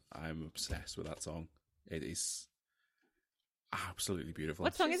God, I'm obsessed with that song. It is absolutely beautiful.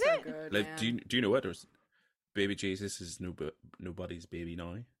 What song is She's so it? good, Like, man. do you know it? Or is Baby Jesus Is Nobody's Baby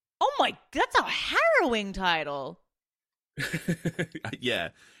Now? Oh my, that's a harrowing title. Yeah,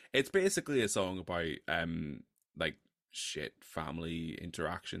 it's basically a song about like shit family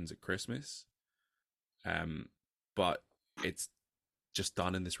interactions at Christmas, but it's just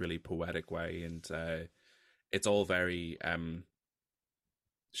done in this really poetic way, and it's all very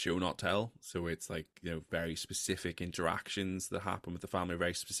show not tell. So it's like, you know, very specific interactions that happen with the family,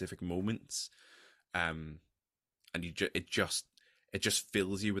 very specific moments, and it just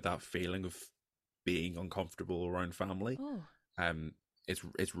fills you with that feeling of being uncomfortable around family. Oh.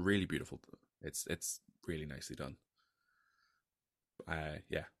 It's really beautiful. It's really nicely done.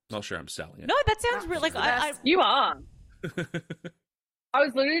 Yeah, not sure I'm selling it. No, that sounds real. Like I You are. I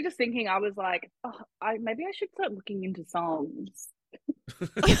was literally just thinking, I was like, oh, maybe I should start looking into songs.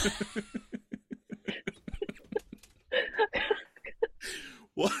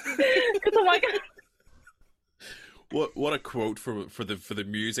 What? Because I'm like, What a quote for the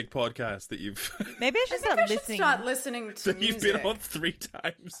music podcast that you've maybe I I should think start I should listening. start listening to that you've music. been on 3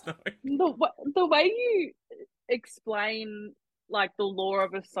 times now. the way you explain like the lore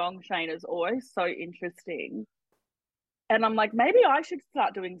of a song, Shane, is always so interesting. And I'm like, maybe I should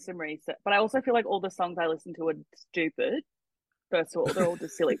start doing some research. But I also feel like all the songs I listen to are stupid. First of all, they're all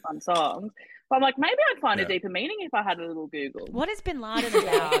just silly fun songs. But I'm like, maybe I'd find a deeper meaning if I had a little Google. What is Bin Laden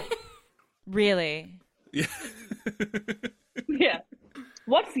about? Really? Yeah. Yeah.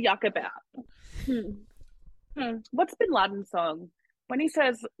 What's Yuck about? What's Bin Laden's song? When he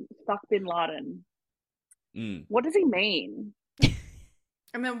says fuck Bin Laden, what does he mean?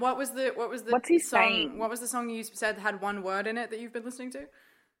 And then what was the What's he song? saying? What was the song you said had one word in it that you've been listening to?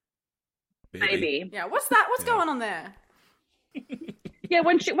 Baby. Yeah, what's that? What's going on there? Yeah,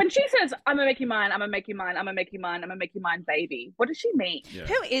 when she says, I'm gonna make you mine, I'm gonna make you mine, I'm gonna make you mine, I'm gonna make you mine, baby. What does she mean? Yeah.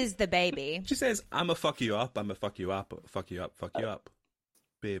 Who is the baby? She says, "I'ma fuck you up. I'ma fuck you up. Fuck you up. Fuck you up,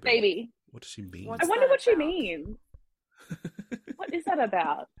 baby." Baby. What does she mean? What's I wonder that what she about? means. What is that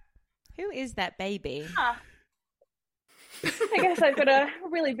about? Who is that baby? I guess I've got a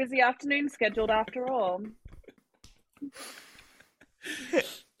really busy afternoon scheduled after all.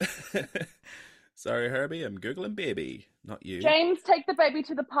 Sorry, Herbie. I'm googling baby, not you. James, take the baby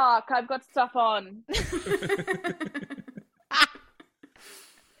to the park. I've got stuff on.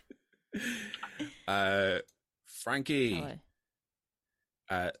 Frankie.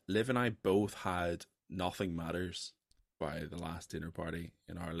 Hello. Liv and I both had Nothing Matters by The Last Dinner Party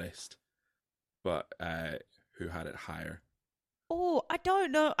in our list, but who had it higher? Oh, I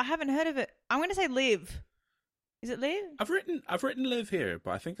don't know. I haven't heard of it. I'm going to say Liv. Is it Liv? I've written Liv here,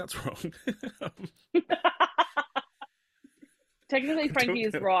 but I think that's wrong. Technically, Frankie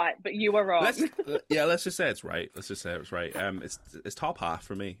is right, but you are wrong. Let's just say it's right. Let's just say it's right. It's top half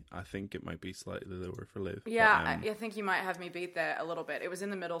for me. I think it might be slightly lower for Liv. Yeah, but, I think you might have me beat there a little bit. It was in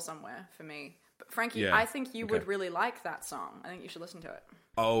the middle somewhere for me. But Frankie, Yeah, I think you would okay. really like that song. I think you should listen to it.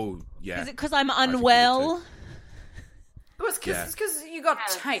 Oh yeah. Is it because I'm think you would unwell? too. It was because you got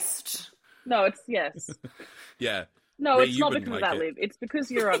taste. No, it's yes. Yeah. No, Ray, it's you not wouldn't because of like that, it. Liv. It's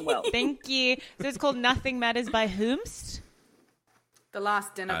because you're unwell. Thank you. So it's called Nothing Matters by Whomst? The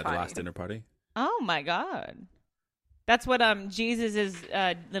Last Dinner The Party. Last Dinner Party. Oh my God. That's what Jesus's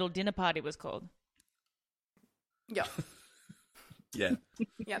little dinner party was called. Yeah, Yeah.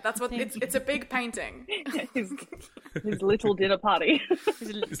 yeah. That's what it's a big painting. his little dinner party.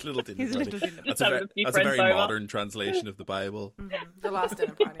 His little dinner His party. little dinner That's Having a few that's a friends very over. modern translation of the Bible. The Last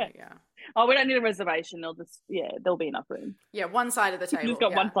Dinner Party. Yeah. Oh, we don't need a reservation. There'll be enough room. Yeah, one side of the table. You just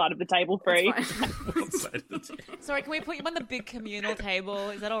got one side of the table free. One side of the table. Sorry, can we put you on the big communal table?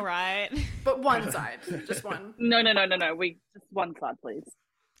 Is that all right? But one side, just one. No. We just one side, please.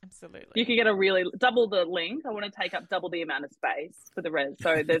 Absolutely. You could get a really double the length. I want to take up double the amount of space for the res.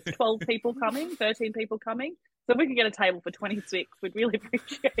 So there's 12 people coming, 13 people coming. So if we could get a table for 26, we'd really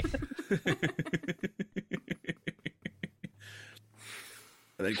appreciate it.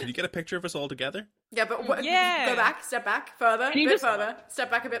 And then can you get a picture of us all together? Yeah, but go back, step back further, further, step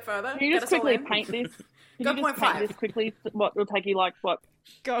back a bit further. Can you just quickly paint this? Go 0.5. This quickly. What will take you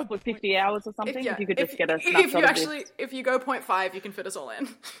Go 50 hours or something? If you could just get a if you go 0.5, you can fit us all in.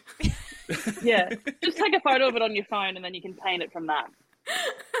 Yeah, just take a photo of it on your phone and then you can paint it from that.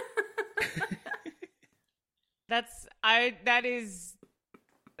 That's a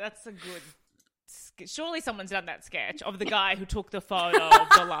good. Surely someone's done that sketch of the guy who took the photo of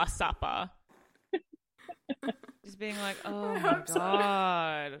the Last Supper. Just being like, oh my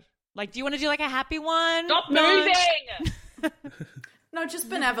God. Like, do you want to do like a happy one? Stop moving! No, just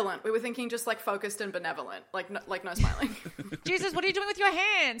benevolent. We were thinking just like focused and benevolent. Like no smiling. Jesus, what are you doing with your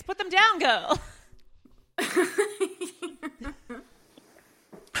hands? Put them down, girl.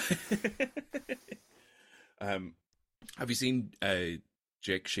 Have you seen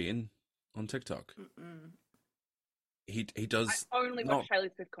Jake Sheehan on TikTok? Mm-mm. He does. I only watch Taylor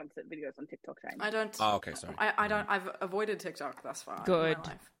Swift concert videos on TikTok, James. I don't. Oh, okay, sorry. I don't. I've avoided TikTok thus far. Good. In my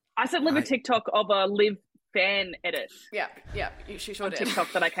life. I sent Liv a TikTok of a Liv fan edit. Yeah, she sure on did.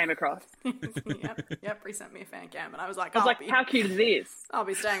 TikTok that I came across. Yep. He sent me a fan cam, and I was like, how cute is this? I'll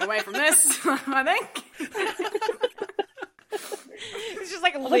be staying away from this. I think. It's just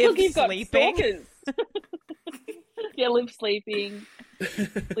like Liv sleeping. Yeah, Liv sleeping,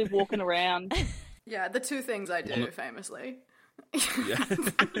 Liv walking around. Yeah, the two things I do famously. Yeah.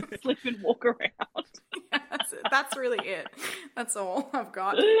 Sleep and walk around. Yeah, that's really it. That's all I've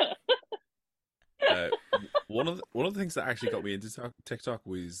got. One of the things that actually got me into TikTok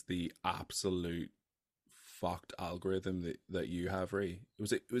was the absolute fucked algorithm that you have, Ree.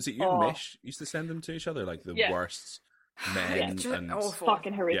 Was it you and Mish used to send them to each other, like the worst men and awful.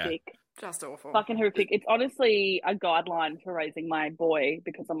 Fucking horrific. Yeah. Just awful. Fucking horrific. It's honestly a guideline for raising my boy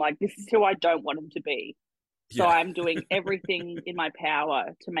because I'm like, this is who I don't want him to be. So I'm doing everything in my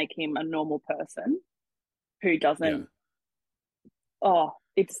power to make him a normal person who doesn't. Yeah. Oh,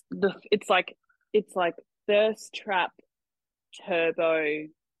 it's like thirst trap, turbo,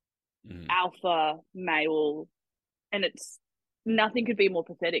 alpha male, and it's nothing could be more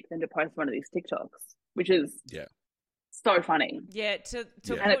pathetic than to post one of these TikToks, which is so funny. Yeah, to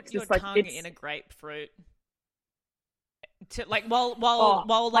put your tongue in a grapefruit. To like while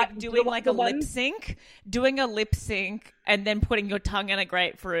doing like a lip sync, and then putting your tongue in a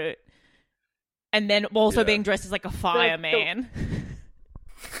grapefruit, and then also being dressed as like a fireman.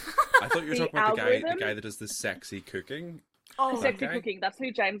 I thought you were talking about the guy that does the sexy cooking. Oh, sexy cooking. That's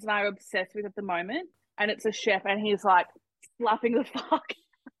who James and I are obsessed with at the moment. And it's a chef, and he's like slapping the fuck.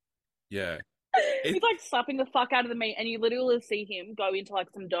 Yeah. He's like slapping the fuck out of the meat, and you literally see him go into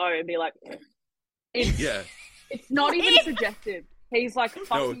like some dough and be like, It's not even suggestive. He's like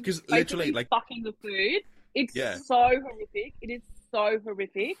fucking, because literally like fucking the food. It's so horrific. It is so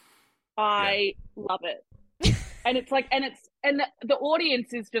horrific. I love it. And it's like, and the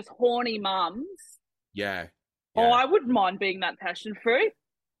audience is just horny mums. Yeah. Oh, I wouldn't mind being that passion fruit.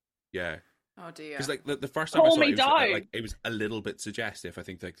 Yeah. Oh dear. Because like the first time I saw it, it was a little bit suggestive. I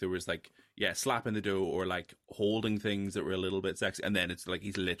think like there was like slapping the dough or like holding things that were a little bit sexy, and then it's like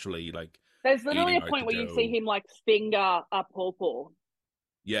he's literally like. There's literally a point where you see him like finger a pawpaw.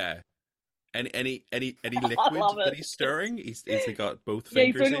 Yeah. Any liquid that he's stirring? He's got both fingers. Yeah,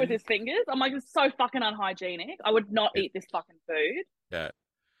 he's doing it with his fingers. I'm like, it's so fucking unhygienic. I would not eat this fucking food. Yeah.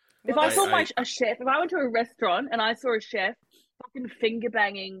 If I saw a chef, if I went to a restaurant and I saw a chef fucking finger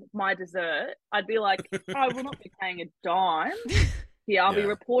banging my dessert, I'd be like, I will not be paying a dime. Yeah, I'll be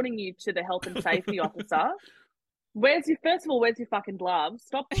reporting you to the health and safety officer. Where's your fucking gloves?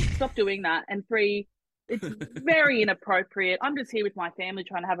 Stop doing that. And 3, it's very inappropriate. I'm just here with my family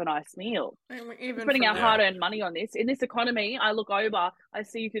trying to have a nice meal. Even putting our hard-earned money on this. In this economy, I look over, I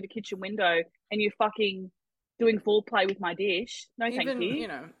see you through the kitchen window, and you're fucking doing foreplay with my dish. No, thank you. You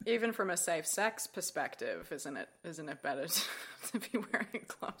know, even from a safe sex perspective, isn't it better to be wearing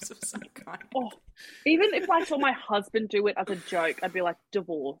gloves of some kind? Oh, even if I saw my husband do it as a joke, I'd be like,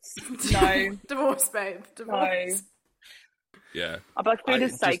 divorce. No. Divorce, babe. Divorce. No. Yeah. But food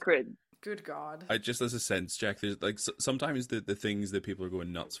is sacred. Good God. I just, as a sense check, there's like sometimes the things that people are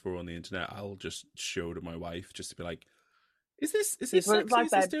going nuts for on the internet, I'll just show to my wife just to be like, Is this It's what sexy? it's like,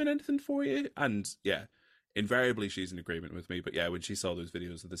 Is this babe. doing anything for you? And yeah, invariably she's in agreement with me. But yeah, when she saw those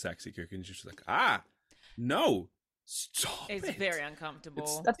videos of the sexy cooking, she was like, no, stop It's it. very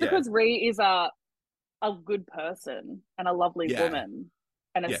uncomfortable. That's because Ree is a good person and a lovely woman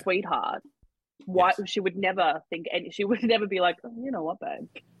and a sweetheart. Why she would never think, and she would never be like, oh, you know what, babe?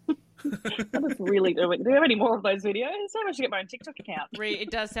 I'm just really doing. Do we have any more of those videos? I should get my own TikTok account. Ree, it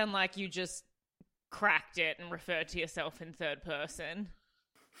does sound like you just cracked it and referred to yourself in third person.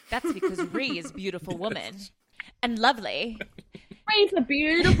 That's because Ree is a beautiful woman and lovely. Ree's a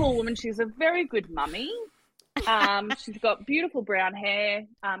beautiful woman. She's a very good mummy. She's got beautiful brown hair.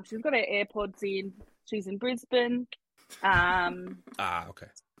 She's got her AirPods in. She's in Brisbane. Okay.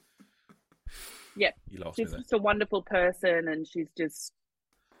 Yeah, You lost she's me there. just a wonderful person, and she's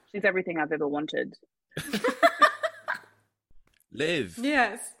everything I've ever wanted. Liv.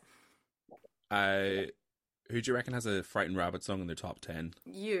 Yes. Who do you reckon has a Frightened Rabbit song in their top 10?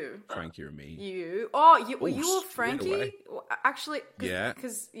 You. Frankie or me? You. Oh, you Oh, or straight Frankie? away. Actually, Yeah.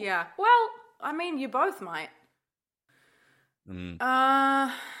 Because, yeah. Well, I mean, you both might. Frankie's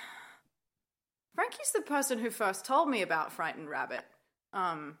the person who first told me about Frightened Rabbit.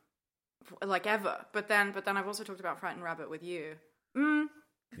 Like ever. But then I've also talked about Frightened Rabbit with you.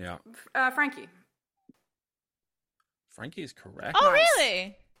 Yeah. Frankie. Frankie is correct. Oh,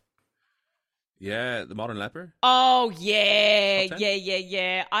 really? Yeah, the Modern Leper. Oh, yeah. Top 10?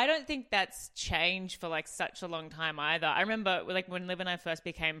 Yeah. I don't think that's changed for, like, such a long time either. I remember, like, when Liv and I first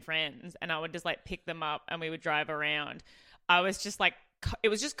became friends and I would just, like, pick them up and we would drive around. I was just, like, it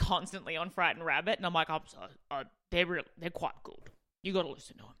was just constantly on Frightened Rabbit. And I'm like, they're quite good. You got to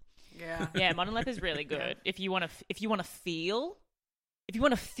listen to them. Yeah. Yeah, Modern Leper is really good. If you want to feel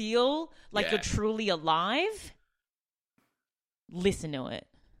like you're truly alive, listen to it.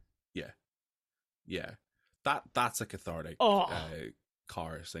 Yeah. That's a cathartic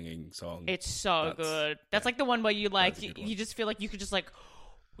car singing song. It's so good. That's like the one where you like you just feel like you could just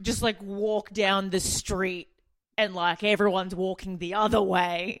walk down the street and like everyone's walking the other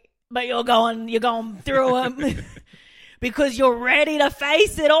way, but you're going through them because you're ready to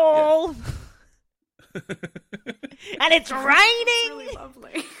face it all. And it's raining. Really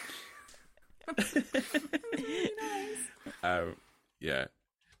lovely. Really nice. Yeah.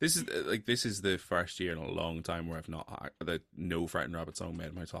 This is the first year in a long time where I've not no Frightened Rabbit song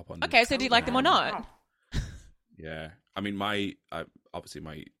made my top 100. Okay, so do you like them or not? Yeah, I mean obviously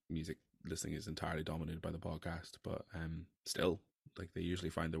my music listening is entirely dominated by the podcast, but still, like, they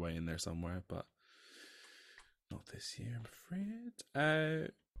usually find their way in there somewhere, but not this year, I'm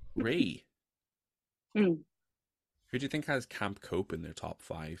afraid. Ray, who do you think has Camp Cope in their top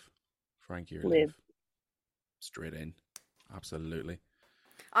 5? Frankie or Liv? Straight in, absolutely.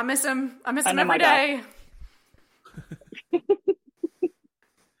 I miss him. I miss him know every my day.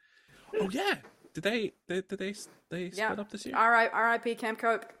 Oh yeah, did they split up this year? R.I.P. Camp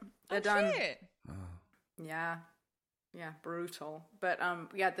Cope. They're done. Shit. Yeah, brutal. But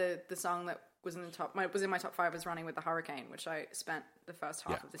the song that was in my top 5 was Running with the Hurricane, which I spent the first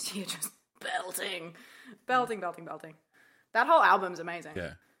half of this year just belting. That whole album's amazing.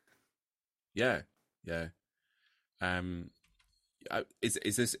 Yeah.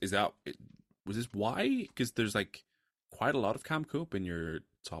 Was this why? Because there's like quite a lot of Camp Cope in your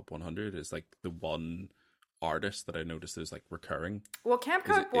top 100. It's like the one artist that I noticed is like recurring. Well, Camp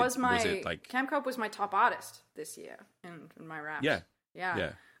Cope was my top artist this year in my rap. Yeah.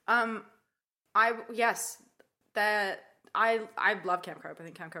 I love Camp Cope. I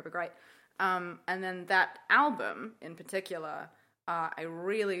think Camp Cope are great. And then that album in particular, I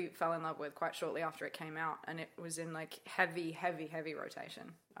really fell in love with quite shortly after it came out, and it was in like heavy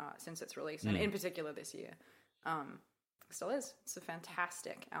rotation since its release, and in particular this year. Still is. It's a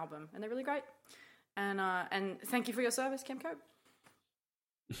fantastic album, and they're really great. And thank you for your service, Camp Cope.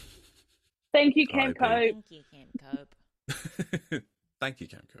 Thank you, Camp Cope. Thank you, Camp Cope. Thank you,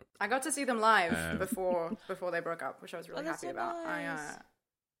 Camp Cope. I got to see them live before they broke up, which I was really happy about. Nice. I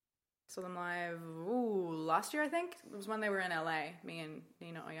saw them live last year, I think. It was when they were in LA. Me and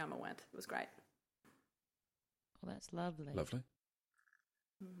Nina Oyama went. It was great. Well, that's lovely. Lovely.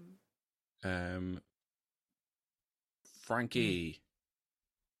 Frankie.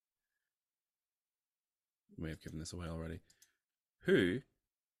 We may have given this away already. Who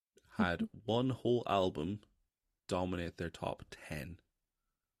had one whole album dominate their top 10?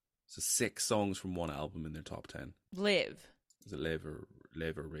 So 6 songs from one album in their top 10. Liv. Is it Liv or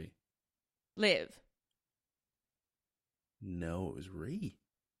Ree? Liv. No, it was Ree.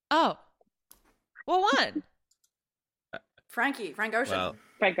 Oh. What one? Frank Ocean. Well,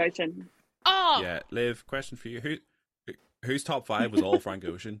 Frank Ocean. Oh. yeah, Liv, question for you. whose top 5 was all Frank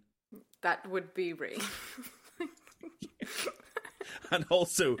Ocean? That would be Ree. And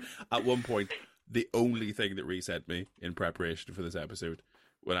also, at one point, the only thing that Ree sent me in preparation for this episode,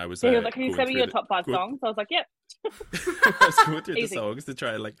 when I was he was like, "Can you send me your top 5 songs?" I was like, "Yep." I was going through the Easy. songs to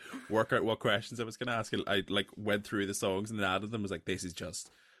try and like work out what questions I was going to ask. And I like went through the songs and then added them. I was like, this is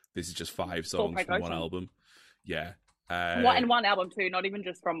just 5 songs Frank from one Ocean. album. Yeah. In one album too, not even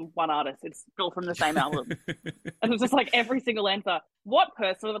just from one artist. It's still from the same album. And it's just like every single answer. What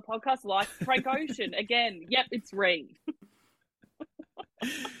person of the podcast likes Frank Ocean? Again, yep, it's Ree.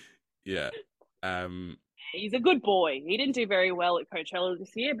 Yeah. He's a good boy. He didn't do very well at Coachella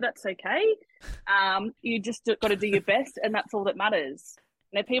this year, but that's okay. You just got to do your best, and that's all that matters.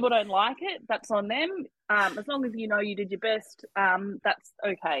 And if people don't like it, that's on them. As long as you know you did your best, that's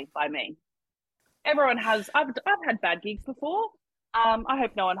okay by me. Everyone has. I've had bad gigs before. I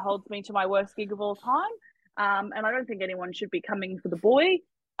hope no one holds me to my worst gig of all time. And I don't think anyone should be coming for the boy.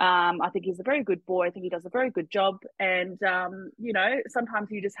 I think he's a very good boy. I think he does a very good job. And, sometimes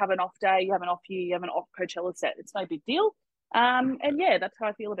you just have an off day, you have an off year, you have an off Coachella set. It's no big deal. And yeah, that's how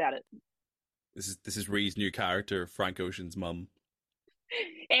I feel about it. This is Ree's new character, Frank Ocean's mum.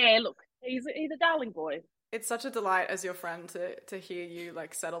 Yeah, look, he's a darling boy. It's such a delight as your friend to hear you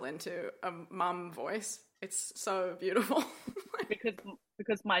like settle into a mum voice. It's so beautiful.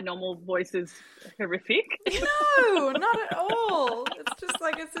 because my normal voice is horrific. No, not at all. It's just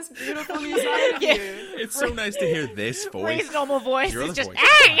like it's this beautiful new side of you. It's so nice to hear this voice. Ree's normal voice Your is other just voice.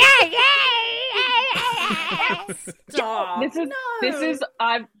 Stop. This is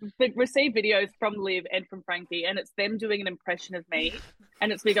I've received videos from Liv and from Frankie, and it's them doing an impression of me,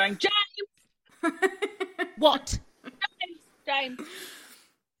 and it's me going, James, what? James.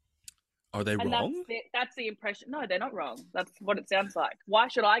 Are they And wrong? that's the impression. No, they're not wrong. That's what it sounds like. Why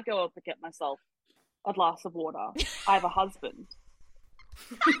should I go up and get myself a glass of water? I have a husband.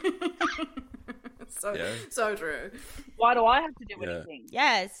 So true. Why do I have to do anything?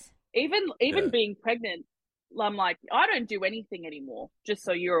 Yes. Even being pregnant, I'm like, I don't do anything anymore, just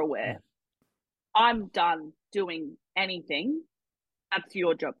so you're aware. I'm done doing anything. That's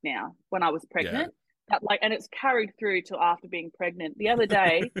your job now. When I was pregnant. And it's carried through to after being pregnant. The other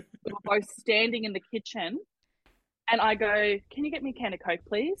day, we were both standing in the kitchen, and I go, "Can you get me a can of Coke,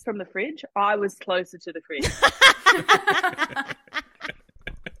 please, from the fridge?" I was closer to the fridge.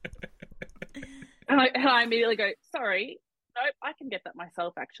 and I immediately go, "Sorry, nope, I can get that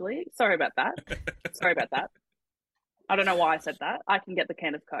myself, actually. Sorry about that. I don't know why I said that. I can get the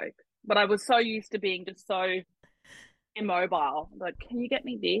can of Coke." But I was so used to being just so immobile. Like, "Can you get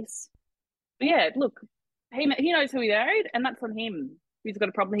me this?" But yeah, look, he knows who he married, and that's on him. He's got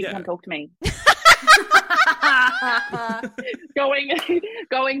a problem, he can come talk to me.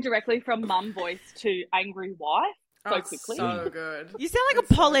 Going directly from mum voice to angry wife so quickly. So good. You sound like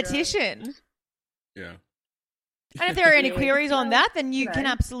a politician. Yeah. And if there are any queries on that, then you can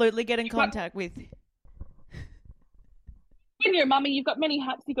absolutely get in contact with. When you're a mummy, you've got many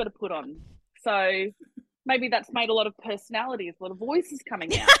hats you've got to put on. So maybe that's made a lot of personalities, a lot of voices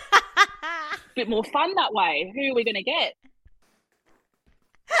coming out. Bit more fun that way. Who are we going to get?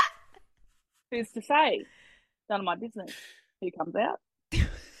 Who's to say? None of my business. Who comes out?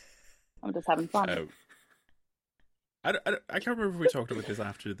 I'm just having fun. I can't remember if we talked about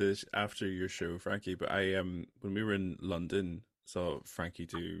this after your show, Frankie. But I when we were in London, saw Frankie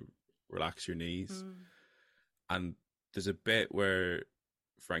do "Relax Your Knees," and there's a bit where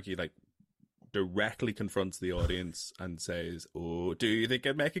Frankie like directly confronts the audience and says, "Oh, do you think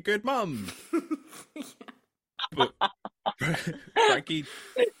I'd make a good mum?" But Frankie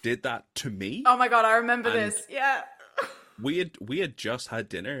did that to me. Oh my god, I remember this. Yeah. We had just had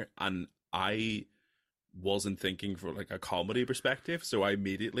dinner, and I wasn't thinking for like a comedy perspective, so I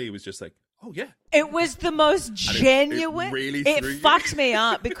immediately was just like, "Oh yeah." It was the most genuine. It really it threw you. fucked me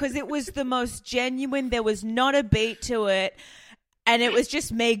up because it was the most genuine. There was not a beat to it. And it was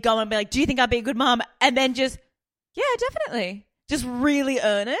just me going and be like, "Do you think I'd be a good mom?" And then just, "Yeah, definitely." Just really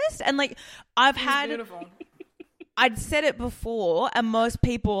earnest. And like, Beautiful. I'd said it before, and most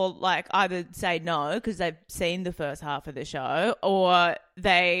people like either say no because they've seen the first half of the show, or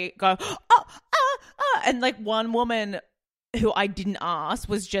they go, "Oh." And like one woman who I didn't ask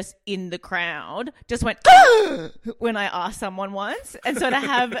was just in the crowd, just went, "Oh," when I asked someone once. And so to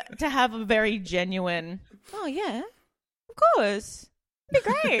have a very genuine, "Oh yeah, of course, it'd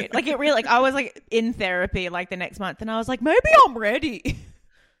be great." Like it really, like I was like in therapy like the next month, and I was like, maybe I'm ready.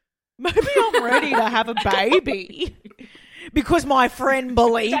 Maybe I'm ready to have a baby because my friend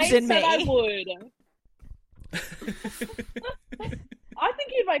believes in me. I would. I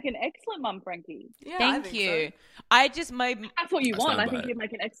think you'd make an excellent mum, Frankie. Yeah, I Thank think you. so. I just That's what you want. stand I by think it. you'd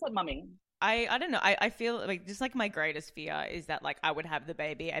make an excellent mummy. I don't know. I feel like just like my greatest fear is that like I would have the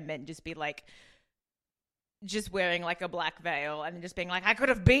baby and then just be like just wearing like a black veil and just being like I could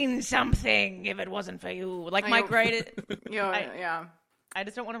have been something if it wasn't for you. Like my greatest Yeah. I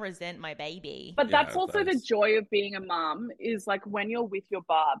just don't want to resent my baby. But Yeah, that's also the thanks. joy of being a mum is like when you're with your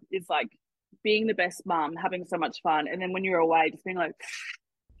bub is like being the best mum, having so much fun. And then when you're away, just being like,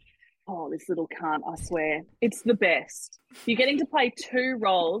 oh, this little cunt, I swear. It's the best. You're getting to play two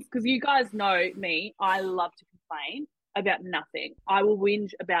roles because you guys know me. I love to complain about nothing. I will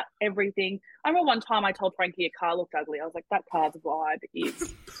whinge about everything. I remember one time I told Frankie a car looked ugly. I was like, that car's vibe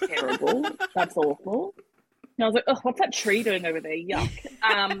is terrible. That's awful. And I was like, oh, what's that tree doing over there? Yuck.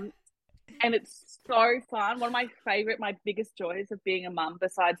 And it's so fun. One of my biggest joys of being a mum,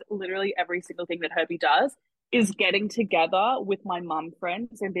 besides literally every single thing that Herbie does, is getting together with my mum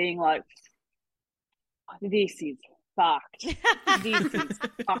friends and being like, oh, this is fucked. This is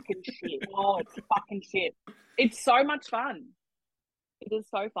fucking shit. Oh, it's fucking shit. It's so much fun. It is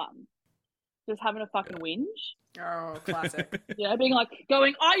so fun. Just having a fucking whinge. Oh, classic. Yeah, being like,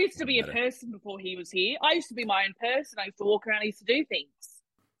 I used to be a person before he was here. I used to be my own person. I used to walk around, I used to do things.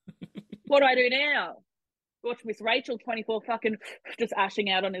 What do I do now? Watch Miss Rachel 24 fucking just ashing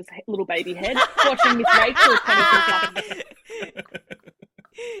out on his little baby head. Watching Miss Rachel 24 fucking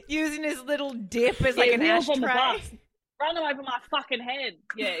Using his little dip as like an wheels on the ashtray. bus. Run them over my fucking head.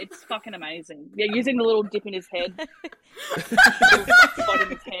 Yeah, it's fucking amazing. Yeah, using the little dip in his head. Spot in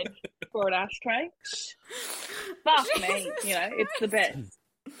his head for an ashtray. Fuck me. You know, it's the best.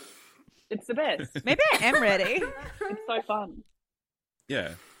 It's the best. Maybe I am ready. It's so fun.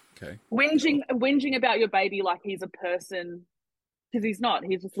 Yeah. Okay. Whinging about your baby like he's a person, because he's not.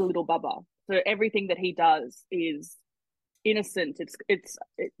 He's just a little bubba. So everything that he does is innocent.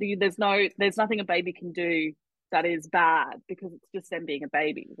 There's nothing a baby can do that is bad because it's just them being a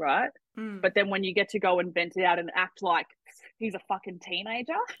baby, right? But then when you get to go and vent it out and act like he's a fucking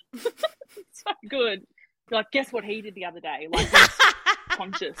teenager, it's so good. You're like, guess what he did the other day? Like he's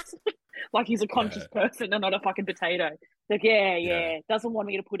conscious. Like he's a conscious person and not a fucking potato. Like, yeah, doesn't want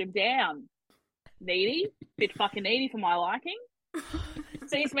me to put him down. Needy, bit fucking needy for my liking.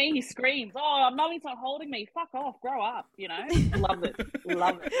 Sees me, he screams, oh, Mummy's not holding me. Fuck off, grow up, you know? Love it.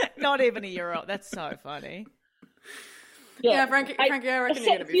 Not even a year old. That's so funny. Yeah, Frankie, I reckon you're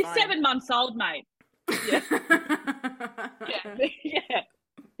going to be He's fine. 7 months old, mate. Yeah.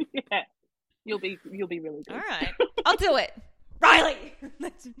 Yeah. You'll be really good. All right. I'll do it. Riley!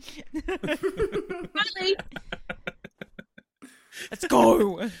 Riley, Let's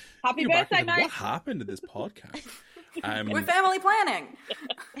go. happy You're back birthday, into mate. what happened to this podcast? We're family planning.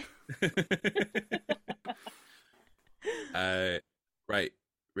 Right,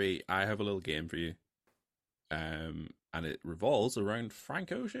 Ree, I have a little game for you. And it revolves around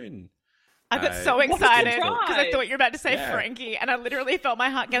Frank Ocean. I got so What's excited the because I try? thought you were about to say Yeah. Frankie, and I literally felt my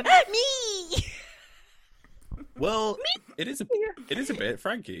heart go, me! Well, it is a bit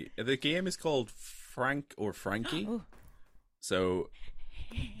Frankie. The game is called Frank or Frankie. So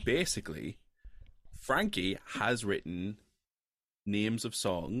basically, Frankie has written names of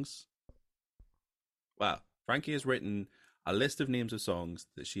songs. Well, Frankie has written a list of names of songs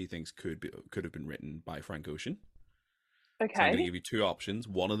that she thinks could have been written by Frank Ocean. So I'm going to Okay. give you two options.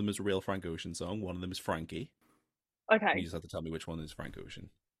 One of them is a real Frank Ocean song. One of them is Frankie. You Okay. just have to tell me which one is Frank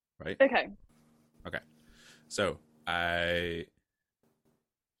Ocean, right? Okay. Okay. So,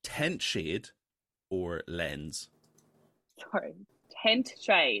 tent shade or lens? Sorry. Tent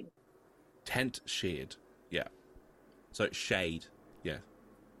shade. Tent shade. Yeah. So shade. Yeah.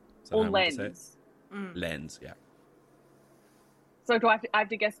 Is that Or how I'm meant to say it? lens. Lens. Yeah. So do I have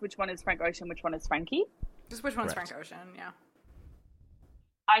to guess which one is Frank Ocean, which one is Frankie? Just which one's Correct. Frank Ocean, yeah.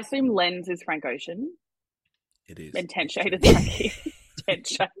 I assume lens is Frank Ocean It is. and tent shade is Frankie. Tent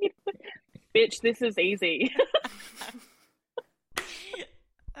shade. Bitch, this is easy.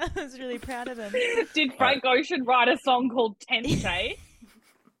 I was really proud of him. Did Frank Ocean write a song called Tent Shade?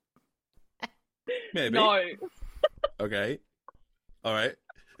 Maybe. No. Okay. All right.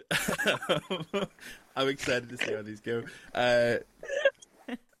 I'm excited to see how these go.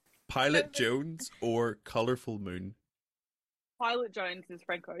 Pilot Jones or Colorful Moon? Pilot Jones is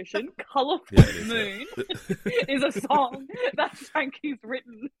Frank Ocean. Colourful Yeah, it is, Moon yeah. is a song that Frankie's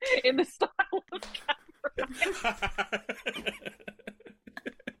written in the style of Cabaret.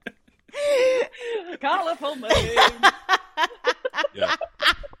 Colourful Moon. Yeah.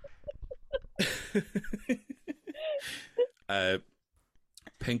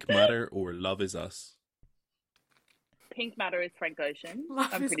 Pink Matter or Love Is Us? Pink Matter is Frank Ocean. Love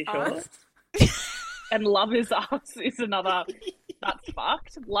I'm is pretty sure. Us. And Love Is Us is another. That's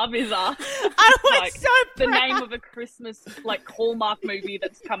fucked. Love Is Us. I was Like, so the proud. name of a Christmas like Hallmark movie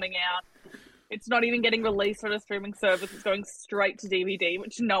that's coming out. It's not even getting released on a streaming service. It's going straight to DVD,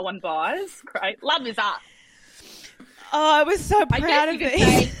 which no one buys. Great. Love Is Us. Oh, I was so I proud guess of you could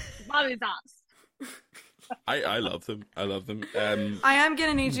these. say Love Is Us. I love them. I love them. I am going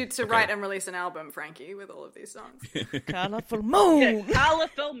to need you to write and release an album, Frankie, with all of these songs. Colourful moon.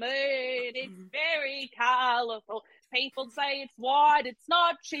 Colourful moon, it's very colourful. People say it's white, it's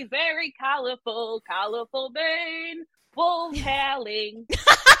not. She's very colourful. Colourful moon, wolves howling.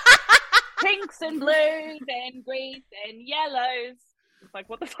 Pinks and blues and greens and yellows. It's like,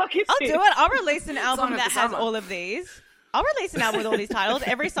 what the fuck is I'll this? do it. I'll release an album Song of that the has summer. all of these. I'll release an album with all these titles.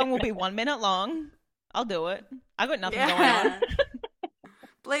 Every song will be 1 minute long. I'll do it. I got nothing going on.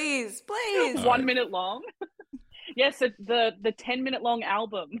 Please. 1 minute long. Yes, the 10-minute long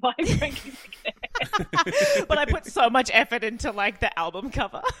album by Frankie McNair. But I put so much effort into like the album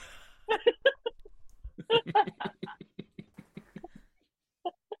cover.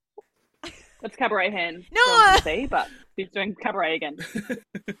 That's Cabaret Hand. No! one can see, but he's doing Cabaret again.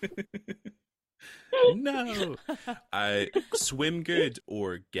 No. Swim Good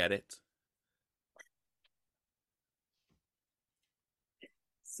or Get It?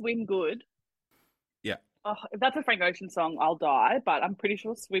 Swim Good. Yeah. Oh, if that's a Frank Ocean song, I'll die, but I'm pretty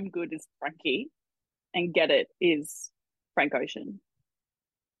sure Swim Good is Frankie and Get It is Frank Ocean.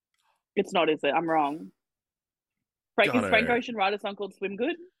 It's not, is it? I'm wrong. Is Frank Ocean write a song called Swim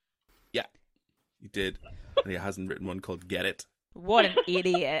Good? Yeah, he did. And he hasn't written one called Get It. What an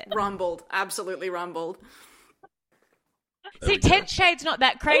idiot. Rumbled. Absolutely rumbled. See, 10 Shades not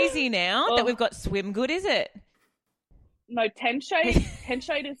that crazy now that Oh. we've got Swim Good, is it? No, 10 Shade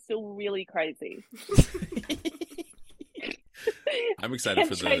is still really crazy. I'm excited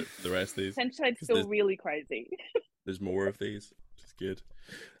for 10 Shades- the rest of these. 10 Shade's still really crazy. There's more of these, which is good.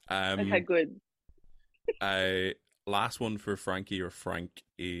 Okay, good. Last one for Frankie or Frank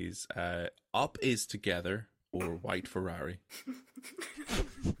is Up Is Together or White Ferrari.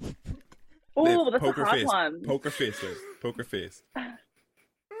 Oh, that's a Poker hard face. one. Poker face, Liz. Poker face.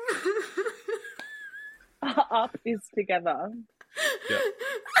 Up is Together. Yeah.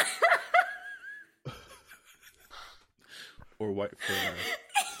 Or White Ferrari.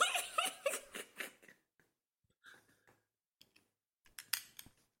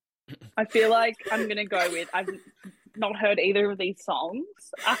 I feel like I'm going to go with, I've not heard either of these songs.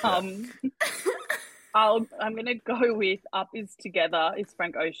 I'm going to go with Up Is Together is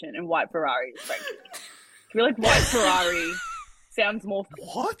Frank Ocean and White Ferrari is Frankie. I feel like White Ferrari sounds more,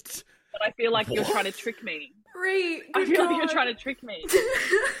 What? but I feel like you're What? trying to trick me. Ree, I good feel like God. you're trying to trick me.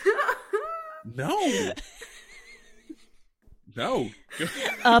 No. No.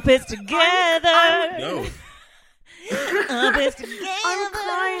 Up is together. No. Up is together. I'm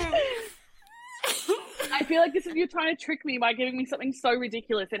crying. I feel like you're trying to trick me by giving me something so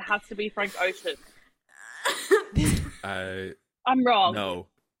ridiculous. It has to be Frank Ocean. I'm wrong. No.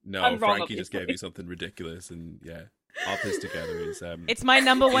 I'm wrong, Frankie just gave obviously. you something ridiculous, and yeah, Up Is Together is It's my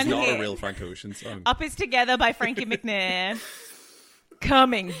number is one not hit. a real Frank Ocean song. Up is Together by Frankie McNair.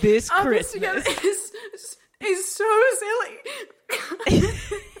 Coming this Up Is Christmas. Together is so silly.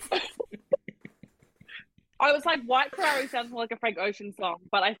 I was like, White Ferrari sounds more like a Frank Ocean song,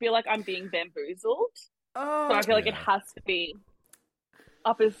 but I feel like I'm being bamboozled. Oh, So I feel like it Yeah. has to be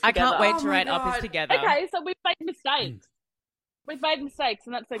Up Is Together. I can't wait Oh to my write Up God. is Together. Okay, so we've made mistakes. We've made mistakes,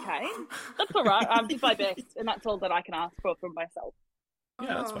 and that's okay. That's all right. I did my best, and that's all that I can ask for from myself.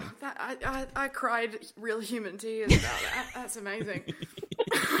 Yeah, that's fine. I cried real human tears about that. That's amazing.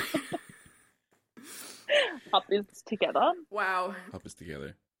 Up Is Together. Wow. Up Is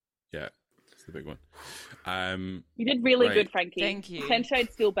Together. Yeah, it's the big one. You did really Right. good, Frankie. Thank you. 10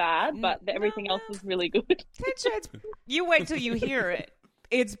 Shades still bad, but everything else was really good. 10 Shades. You wait till you hear it.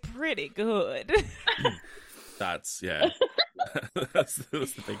 It's pretty good. That's yeah. that's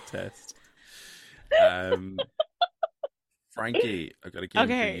the big test. Frankie, I got a game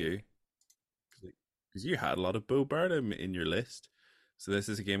Okay. for you because you had a lot of Bo Burnham in your list. So this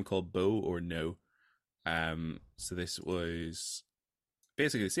is a game called Bo or No. So this was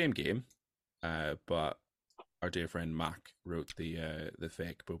basically the same game, but our dear friend Mac wrote the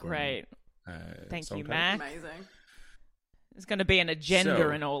fake Bo Burnham. Great. Thank song you, title. Mac. Amazing. There's going to be an agenda So-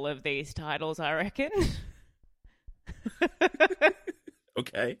 in all of these titles, I reckon.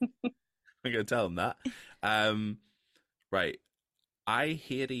 Okay, I'm gonna tell him that. Right, I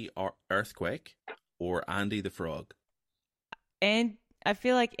Haiti or Earthquake or Andy the Frog. And I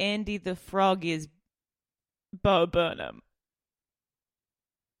feel like Andy the Frog is Bo Burnham.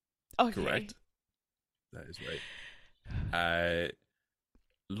 Okay. Correct. That is right. A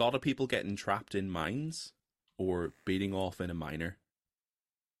lot of people getting trapped in mines or beating off in a miner.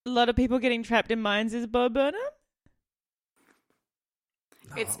 A lot of people getting trapped in mines is Bo Burnham?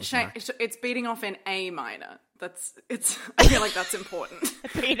 No, that was Mac. It's beating off in A minor. I feel like that's important.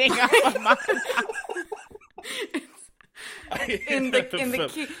 Beating off a mine. in the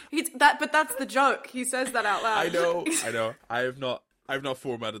key. But that's the joke. He says that out loud. I know. I've not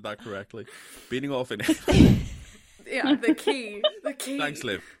formatted that correctly. Beating off in. Yeah, the key. Thanks,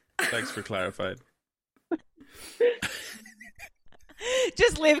 Liv. Thanks for clarifying.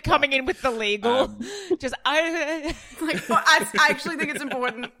 Just Liv coming in with the legal. I actually think it's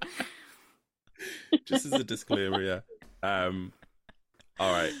important. Just as a disclaimer, yeah. All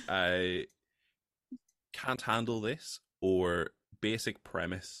right. I can't handle this, or basic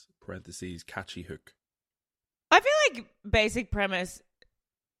premise, parentheses, catchy hook. I feel like basic premise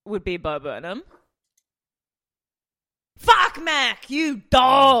would be Bo Burnham. Fuck Mac, you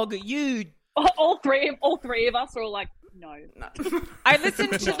dog, you. All three of us are all like, no. I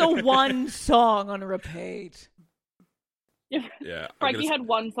listened to the one song on repeat. Yeah. Frankie had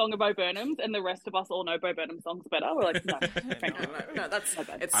one song of Bo Burnham's, and the rest of us all know Bo Burnham's songs better. We're like, no, Frankie. No, that's no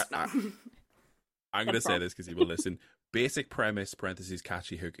bad. I'm going to say this because he will listen. Basic premise, parentheses,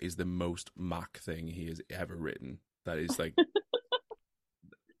 catchy hook is the most Mac thing he has ever written. That is like,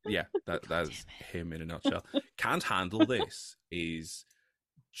 yeah, that's him in a nutshell. Can't handle this is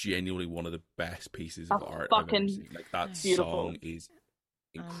genuinely one of the best pieces of art I've ever seen. Like, that song is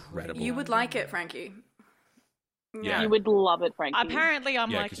incredible. You would like it, Frankie. Yeah. You would love it, Frankie. Apparently,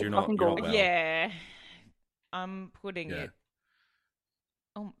 I'm like, you're not well. Yeah, I'm putting it.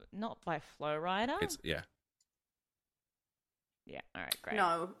 Oh, not by Flow Rider. Yeah. Yeah. All right. Great.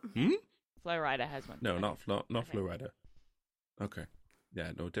 No. Flow Rider has one. No, not Flow Rider. Okay.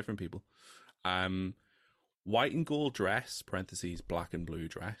 Yeah. No, different people. White and gold dress, parentheses, black and blue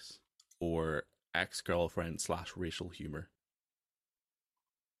dress, or ex-girlfriend / racial humor.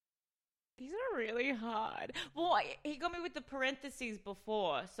 These are really hard. Well, he got me with the parentheses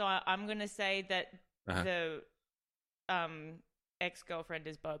before, so I'm going to say that the ex-girlfriend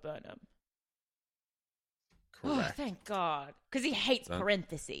is Bo Burnham. Correct. Oh, thank God. Because he hates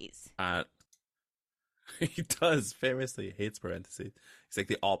parentheses. He does. Famously hates parentheses. He's like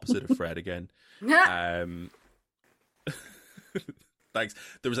the opposite of Fred again. Thanks.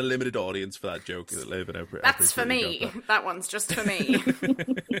 There was a limited audience for that joke. That's for me. That one's just for me.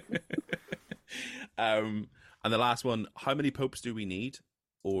 And the last one, how many popes do we need?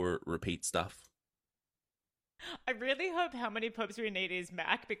 Or repeat stuff? I really hope how many popes we need is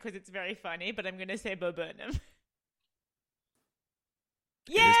Mac, because it's very funny, but I'm going to say Bo Burnham.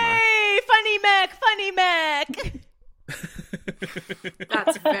 Yay! Funny Mac!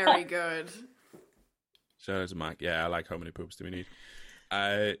 That's very good. Shout out to Mac. Yeah, I like how many popes do we need.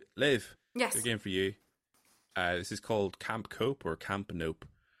 Liv. Yes. Again for you. This is called Camp Cope or Camp Nope.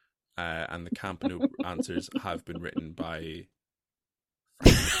 And the Camp Nope answers have been written by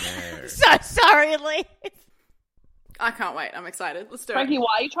Frankie McNair. So sorry, Liv. I can't wait. I'm excited. Let's do Frankie, it.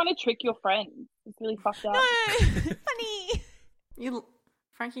 why are you trying to trick your friend? It's really fucked up. No, funny.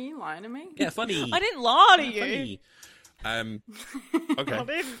 Frankie, you lying to me? Yeah, funny. I didn't lie to you. Funny.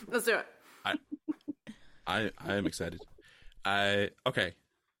 Okay. Let's do it. I am excited. Okay.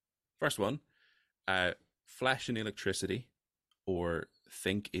 First one. Flesh and Electricity or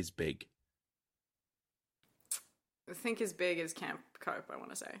Think is Big. Think is big is Camp Cope, I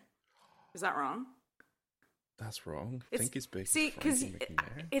want to say. Is that wrong? That's wrong. Think is Big. See, because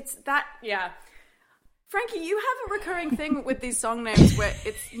it's that, yeah. Frankie, you have a recurring thing with these song names where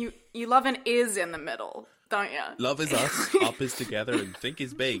it's you love an is in the middle, don't you? Love is us, up is together, and think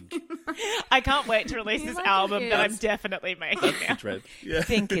is big. I can't wait to release this album that I'm definitely making now. Yeah.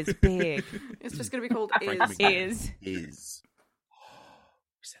 Think is big. It's just going to be called Is. We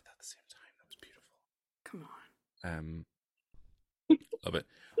said that at the same time. That was beautiful. Come on. Love it.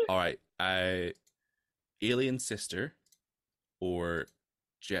 All right. Alien Sister or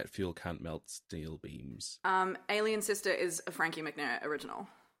Jet Fuel Can't Melt Steel Beams. Alien Sister is a Frankie McNair original.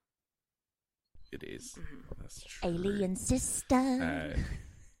 It is. That's true. Alien Sister. I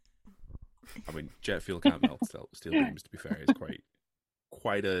mean, Jet Fuel Can't Melt Steel Beams, to be fair, is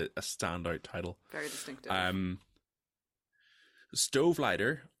quite a standout title. Very distinctive. Stove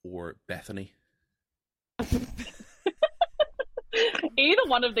Lighter or Bethany. Either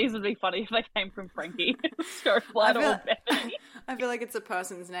one of these would be funny if they came from Frankie. Stovelighter or Bethany. I feel like it's a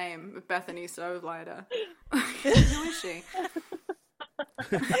person's name, Bethany Stovelighter. Who is she?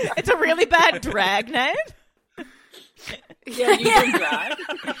 It's a really bad drag name. Yeah, you can drag.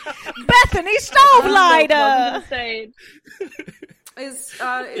 Bethany Stove Welcome to Lighter. the stage.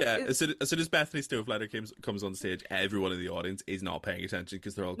 As soon as Bethany Stovelighter comes on stage, everyone in the audience is not paying attention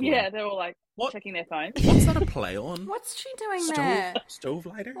because they're all going, Yeah, they're all like What? checking their phones. what's that a play on? What's she doing there?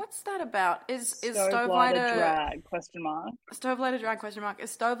 Stovelighter? What's that about? Is Stove lighter Stovelighter drag? Question mark. Stovelighter drag question mark?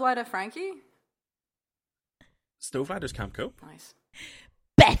 Is Stovelighter Frankie? Stovelighter's Camp Cope. Nice.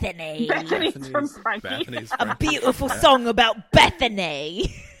 Bethany. Bethany's from Frankie. Bethany's A Frankie. beautiful song about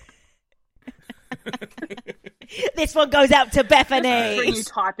Bethany. This one goes out to Picturing Bethany. you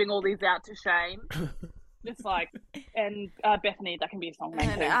typing all these out to Shane. Just like, and Bethany, that can be a song name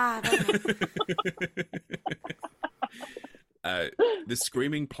too. The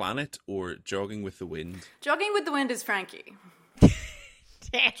Screaming Planet or Jogging with the Wind? Jogging with the Wind is Frankie.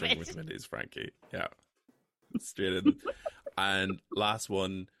 Damn Jogging with it. the Wind is Frankie. Yeah. Straight in. And last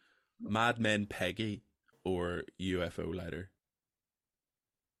one, Mad Men Peggy or UFO Lighter?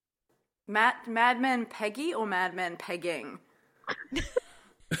 Mad Men Peggy or Mad Men Pegging?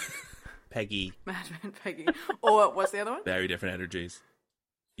 Peggy. Mad Men Peggy. Or what's the other one? Very different energies.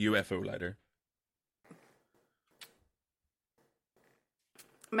 UFO Lighter.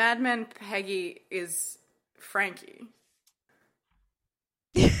 Mad Men Peggy is Frankie.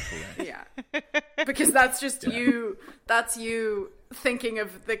 Yeah. Because that's just you, that's you thinking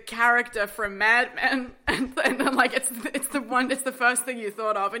of the character from Mad Men, and then like it's the first thing you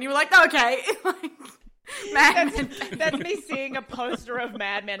thought of, and you were like, okay, like Mad Men. That's me seeing a poster of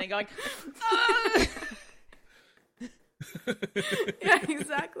Mad Men and going, oh. Yeah,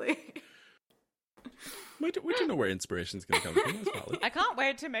 exactly. We don't know where inspiration's going to come from. That's valid. I can't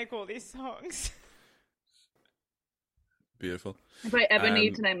wait to make all these songs. Beautiful. If I ever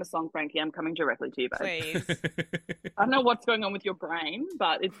need to name a song, Frankie, I'm coming directly to you, babe. Please. I don't know what's going on with your brain,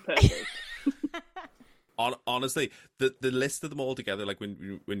 but it's perfect. Honestly, the list of them all together, like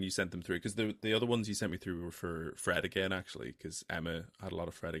when you sent them through, because the other ones you sent me through were for Fred Again, actually, because Emma had a lot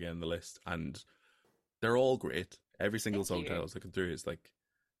of Fred Again in the list, and they're all great. Every single song title I was looking through is like,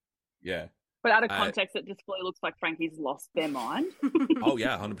 yeah. But out of context, it just fully looks like Frankie's lost their mind. Oh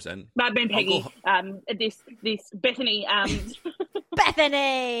yeah, 100%. Mad Men Peggy, this Bethany,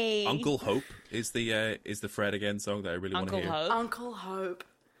 Bethany. Uncle Hope is the Fred Again song that I really want to Uncle hear. Hope. Uncle Hope.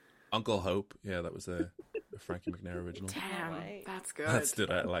 Uncle Hope, yeah, that was a Frankie McNair original. Damn, that's good. That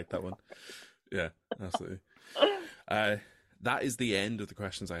stood out. I like that one. Yeah, absolutely. That is the end of the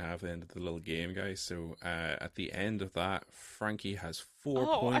questions I have, the end of the little game, guys. So at the end of that, Frankie has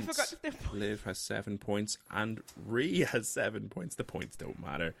 4 points. I forgot to do points. Liv has 7 points, and Ree has 7 points. The points don't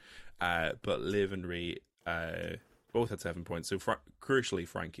matter. But Liv and Ree both had 7 points. So crucially,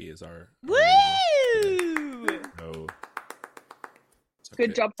 Frankie is our Woo! So,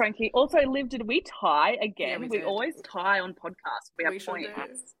 Good job, Frankie. Also, Liv, did we tie again? Yeah, we we did. always tie on podcasts. We have sure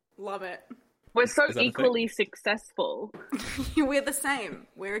points. do. Love it. We're so Is that a equally successful. We're the same.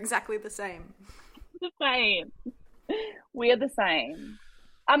 We're exactly the same. The same. We're the same.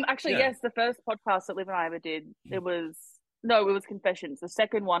 Actually, Yeah. yes, the first podcast that Liv and I ever did, it was Confessions. The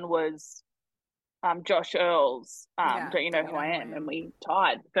second one was Josh Earl's Don't You Know Who I Am? And we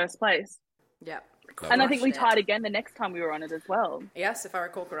tied first place. Yep. And I think we Crushed it. tied again the next time we were on it as well. Yes, if I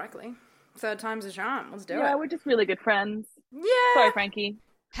recall correctly. Third time's a charm. Let's do Yeah, it. we're just really good friends. Yeah. Sorry, Frankie.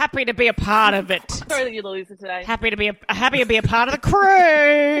 Happy to be a part of it. Sorry that you're the loser today. Happy to be a part of the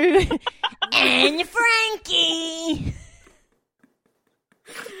crew. And Frankie.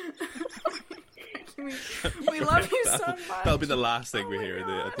 We love you so much. that'll be the last thing we hear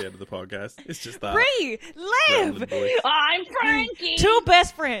at the end of the podcast. It's just that. Ree, growling Liv. voice. I'm Frankie. Two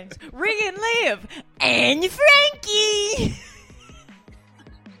best friends. Ree and Liv. And Frankie.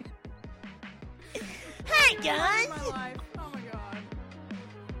 Hi, guys. My life. Oh my god.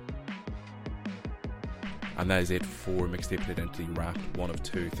 And that is it for Mixtape Identity Wrapped 1 of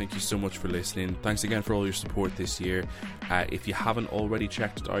 2. Thank you so much for listening. Thanks again for all your support this year. If you haven't already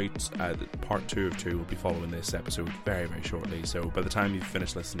checked it out, part 2 of 2 will be following this episode very, very shortly. So by the time you've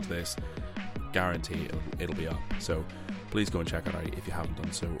finished listening to this, guarantee it'll be up. So please go and check it out if you haven't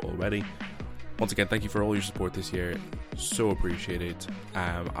done so already. Once again, thank you for all your support this year. So appreciated.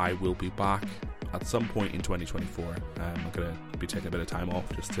 I will be back at some point in 2024. I'm going to be taking a bit of time off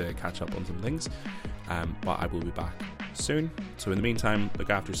just to catch up on some things. But I will be back soon. So in the meantime, look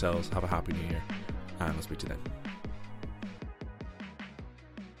after yourselves, have a happy new year, and I'll speak to you then.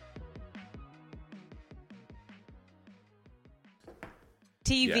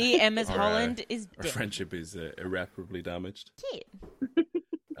 TV, Emma's Our, Holland is Our dead. friendship is irreparably damaged. Shit.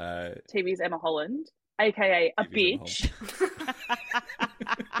 TV's Emma Holland, aka a TV's Emma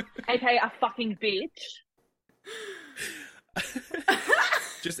bitch, aka a fucking bitch.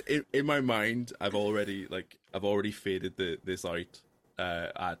 Just in my mind, I've already faded this out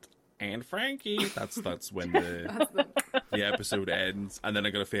at and Frankie. That's when the episode ends, and then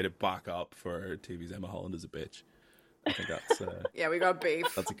I'm gonna fade it back up for TV's Emma Holland as a bitch. I think that's yeah, we got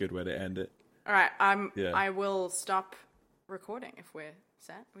beef. That's a good way to end it. All right, I will stop recording if we're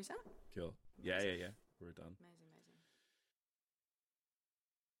set. Are we set? Cool. Yeah. We're done. Amazing.